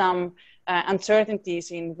still some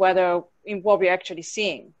uncertainties in what we're actually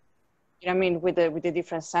seeing, you know what I mean, with the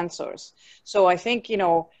different sensors. So I think, you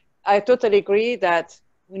know, I totally agree that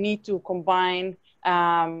we need to combine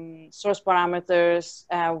source parameters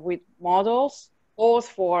with models, both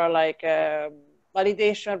for like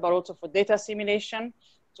validation, but also for data assimilation,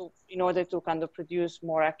 in order to kind of produce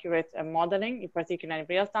more accurate modeling, in particular in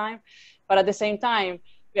real time. But at the same time,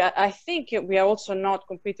 I think we are also not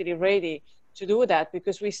completely ready to do that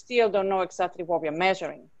because we still don't know exactly what we are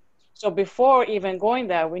measuring. So before even going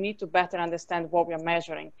there, we need to better understand what we are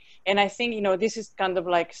measuring. And I think, you know, this is kind of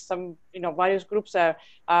like some, you know, various groups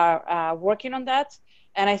are working on that.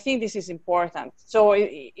 And I think this is important. So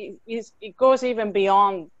it goes even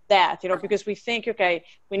beyond that, you know, because we think, okay,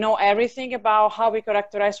 we know everything about how we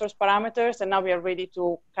characterize source parameters, and now we are ready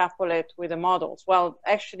to couple it with the models. Well,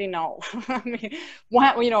 actually, no. I mean,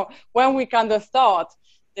 when we kind of thought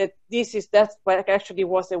that that's what actually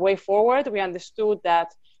was the way forward, we understood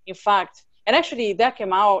that, in fact, and actually that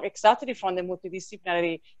came out exactly from the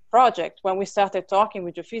multidisciplinary project when we started talking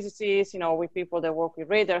with geophysicists, you know, with people that work with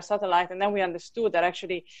radar, satellite, and then we understood that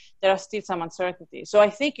actually there are still some uncertainties. So I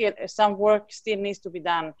think some work still needs to be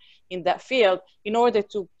done in that field in order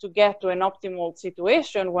to get to an optimal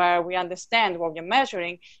situation where we understand what we're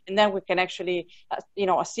measuring, and then we can actually, you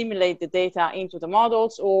know, assimilate the data into the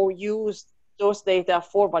models or use those data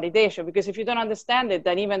for validation. Because if you don't understand it,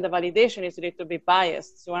 then even the validation is a little bit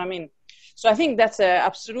biased. So I mean, so I think that's a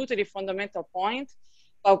absolutely fundamental point.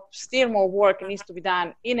 But still more work needs to be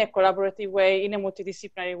done in a collaborative way, in a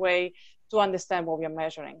multidisciplinary way, to understand what we are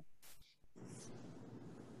measuring.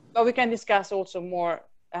 But we can discuss also more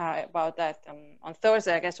about that on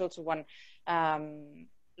Thursday. I guess also when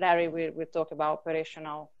Larry will talk about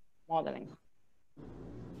operational modeling.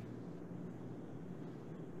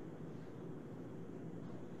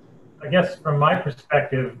 I guess from my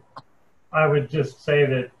perspective, I would just say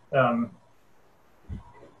that, can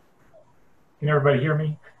everybody hear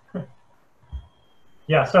me?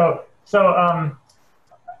 Yeah,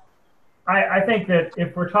 I think that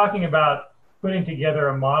if we're talking about putting together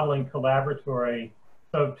a modeling collaboratory,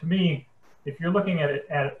 so to me, if you're looking at it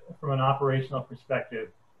from an operational perspective,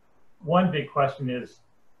 one big question is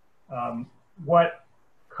what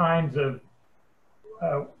kinds of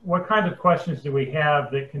questions do we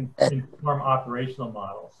have that can inform operational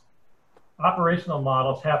models? Operational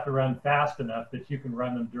models have to run fast enough that you can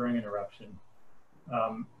run them during an eruption.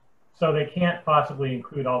 So they can't possibly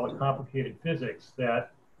include all the complicated physics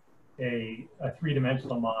that a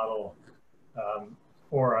three-dimensional model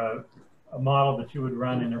or a model that you would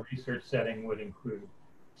run in a research setting would include.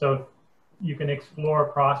 So you can explore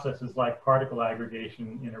processes like particle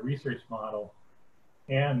aggregation in a research model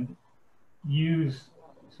and use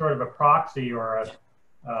sort of a proxy or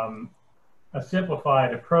a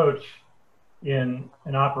simplified approach in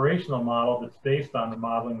an operational model that's based on the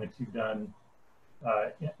modeling that you've done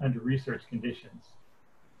under research conditions.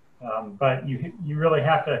 But you really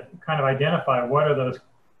have to kind of identify what are those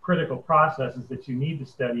critical processes that you need to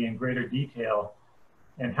study in greater detail,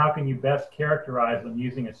 and how can you best characterize them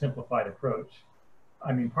using a simplified approach.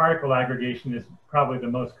 I mean, particle aggregation is probably the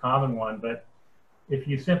most common one, but if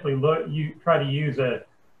you simply try to use a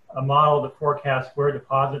model that forecasts where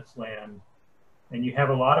deposits land, and you have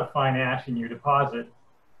a lot of fine ash in your deposit,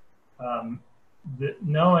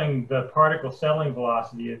 knowing the particle settling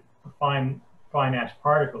velocity of a fine ash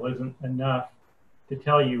particle isn't enough to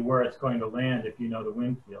tell you where it's going to land if you know the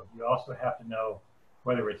wind field. You also have to know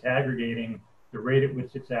whether it's aggregating, the rate at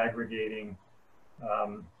which it's aggregating,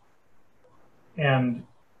 and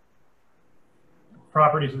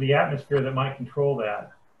properties of the atmosphere that might control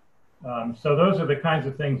that. So those are the kinds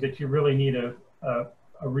of things that you really need a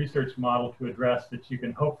research model to address, that you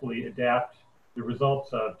can hopefully adapt the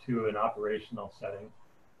results of to an operational setting.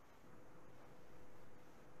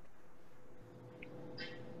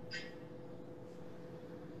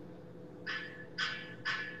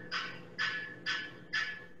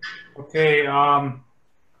 Okay,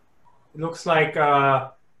 it looks like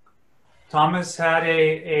Thomas had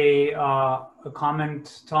a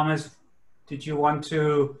comment. Thomas, did you want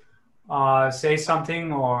to say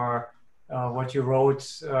something, or what you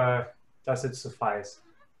wrote, does it suffice?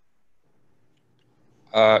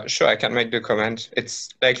 Sure, I can make the comment. It's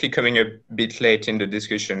likely coming a bit late in the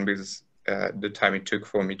discussion because the time it took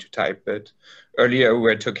for me to type, but earlier we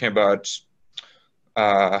were talking about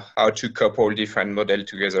how to couple different models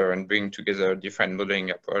together and bring together different modeling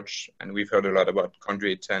approach. And we've heard a lot about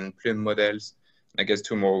conduit and plume models. I guess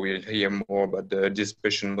tomorrow we'll hear more about the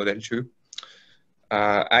dispersion model too.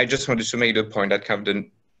 I just wanted to make the point that kind of the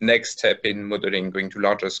next step in modeling going to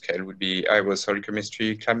larger scale would be aerosol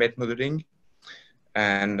chemistry climate modeling.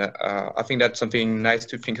 And I think that's something nice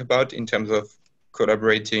to think about in terms of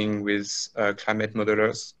collaborating with climate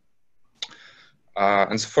modelers.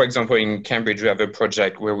 And so, for example, in Cambridge, we have a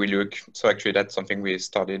project where we look, so actually that's something we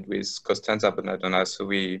started with Costa and Bologna. So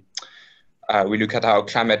we look at how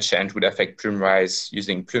climate change would affect plume rise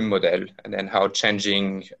using plume model, and then how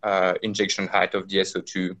changing injection height of the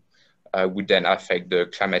SO2 would then affect the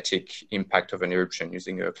climatic impact of an eruption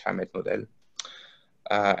using a climate model.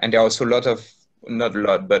 And there are also a lot of, not a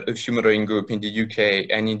lot, but a few modeling groups in the UK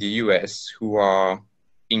and in the US who are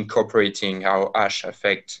incorporating how ash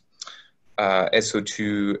affect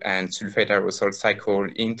SO2 and sulfate aerosol cycle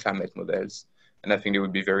in climate models. And I think they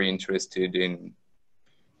would be very interested in,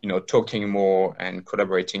 talking more and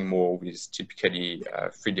collaborating more with typically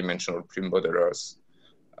three-dimensional plume modelers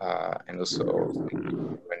and also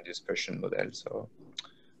wind dispersion models. So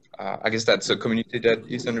I guess that's a community that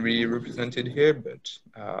isn't really represented here, but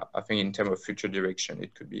I think in terms of future direction,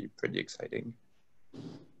 it could be pretty exciting.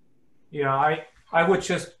 Yeah, I would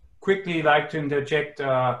just quickly like to interject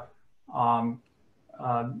that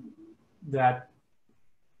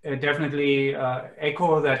definitely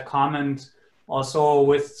echo that comment, also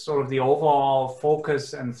with sort of the overall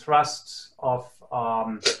focus and thrust of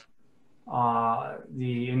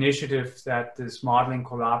the initiative that this modeling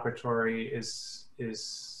collaboratory is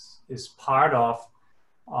part of.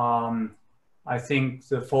 I think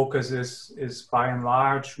the focus is by and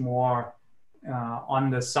large more on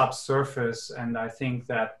the subsurface, and I think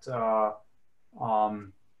that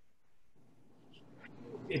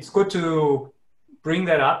it's good to bring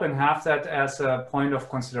that up and have that as a point of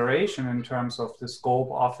consideration in terms of the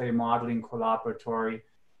scope of a modeling collaboratory.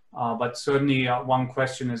 But certainly one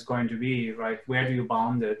question is going to be, right, where do you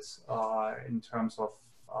bound it in terms of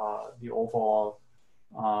the overall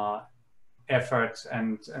effort,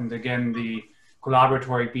 and again, the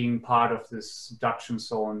collaboratory being part of this induction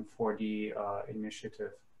zone for the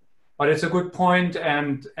initiative. But it's a good point,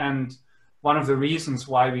 and one of the reasons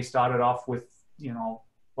why we started off with, you know,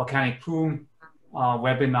 Volcanic Plume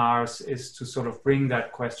webinars is to sort of bring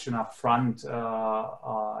that question up front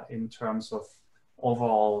in terms of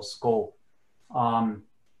overall scope.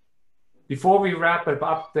 Before we wrap it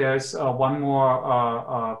up, there's one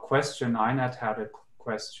more question. Einat had a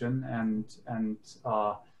question, and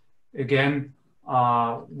again,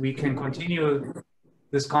 we can continue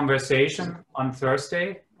this conversation on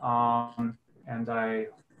Thursday, and I,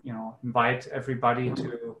 you know, invite everybody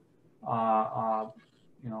to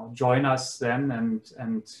you know, join us then,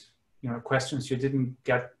 and you know, questions you didn't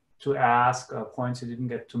get to ask, points you didn't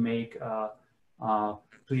get to make,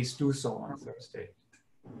 please do so on Thursday.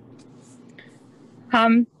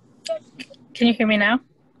 Can you hear me now?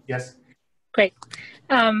 Yes. Great.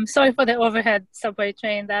 Sorry for the overhead subway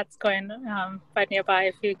train that's going right nearby.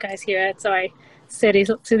 If you guys hear it, sorry. City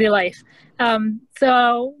life.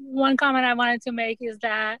 So one comment I wanted to make is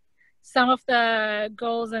that some of the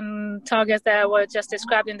goals and targets that were just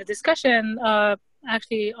described in the discussion are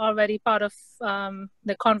actually already part of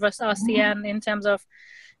the Converse RCN in terms of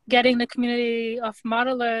getting the community of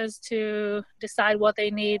modelers to decide what they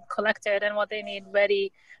need collected and what they need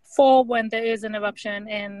ready for when there is an eruption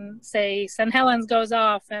and say St. Helens goes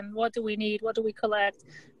off, and what do we need, what do we collect,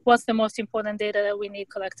 what's the most important data that we need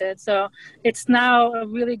collected. So it's now a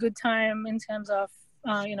really good time in terms of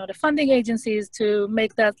you know, the funding agencies to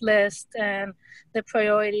make that list and the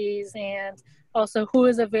priorities, and also who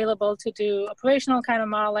is available to do operational kind of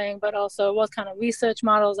modeling, but also what kind of research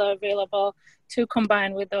models are available to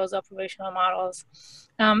combine with those operational models.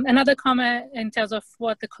 Another comment in terms of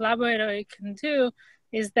what the collaborator can do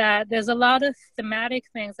is that there's a lot of thematic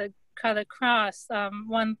things that cut across.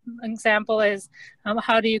 One example is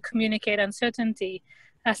how do you communicate uncertainty?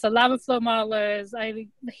 As the lava flow modelers, I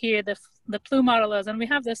hear the Plume modelers, and we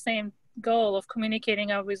have the same goal of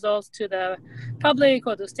communicating our results to the public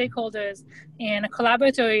or the stakeholders, and a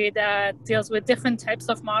collaboratory that deals with different types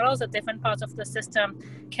of models at different parts of the system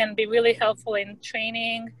can be really helpful in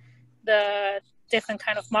training the different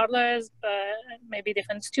kind of modelers, but maybe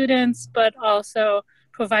different students, but also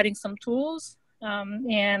providing some tools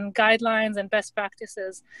and guidelines and best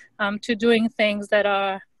practices to doing things that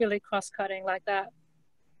are really cross-cutting like that.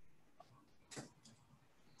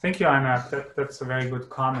 Thank you, Einat. That's a very good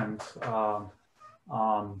comment.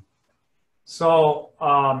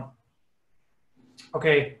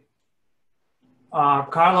 Okay,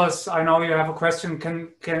 Carlos, I know you have a question.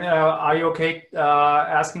 Are you okay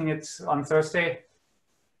asking it on Thursday?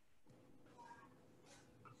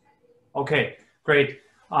 Okay, great.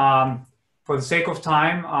 For the sake of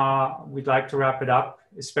time, we'd like to wrap it up,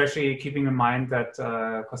 especially keeping in mind that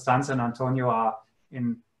Costanza and Antonio are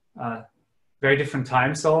in very different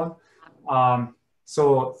time zone.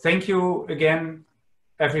 So thank you again,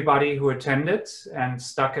 everybody who attended and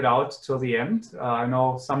stuck it out till the end. I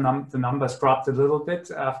know the numbers dropped a little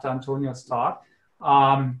bit after Antonio's talk.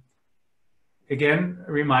 Again,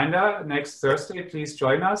 a reminder, next Thursday, please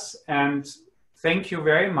join us. And thank you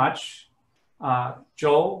very much,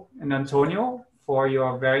 Joe and Antonio, for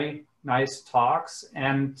your very nice talks,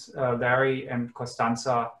 and Larry and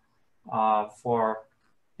Costanza for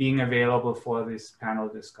being available for this panel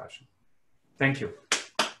discussion. Thank you.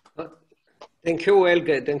 Thank you,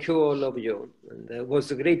 Helge. Thank you, all of you. And it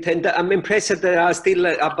was great. And I'm impressed that there are still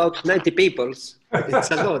about 90 people.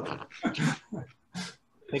 It's a lot.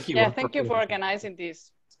 Thank you. Yeah, thank you for organizing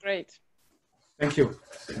this. It's great. Thank you.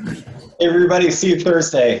 Hey, everybody, see you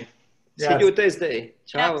Thursday. Yes. See you Thursday.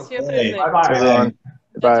 Ciao. Yeah, see you Thursday. Bye-bye. Everyone.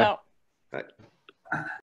 Goodbye. Ciao. Bye.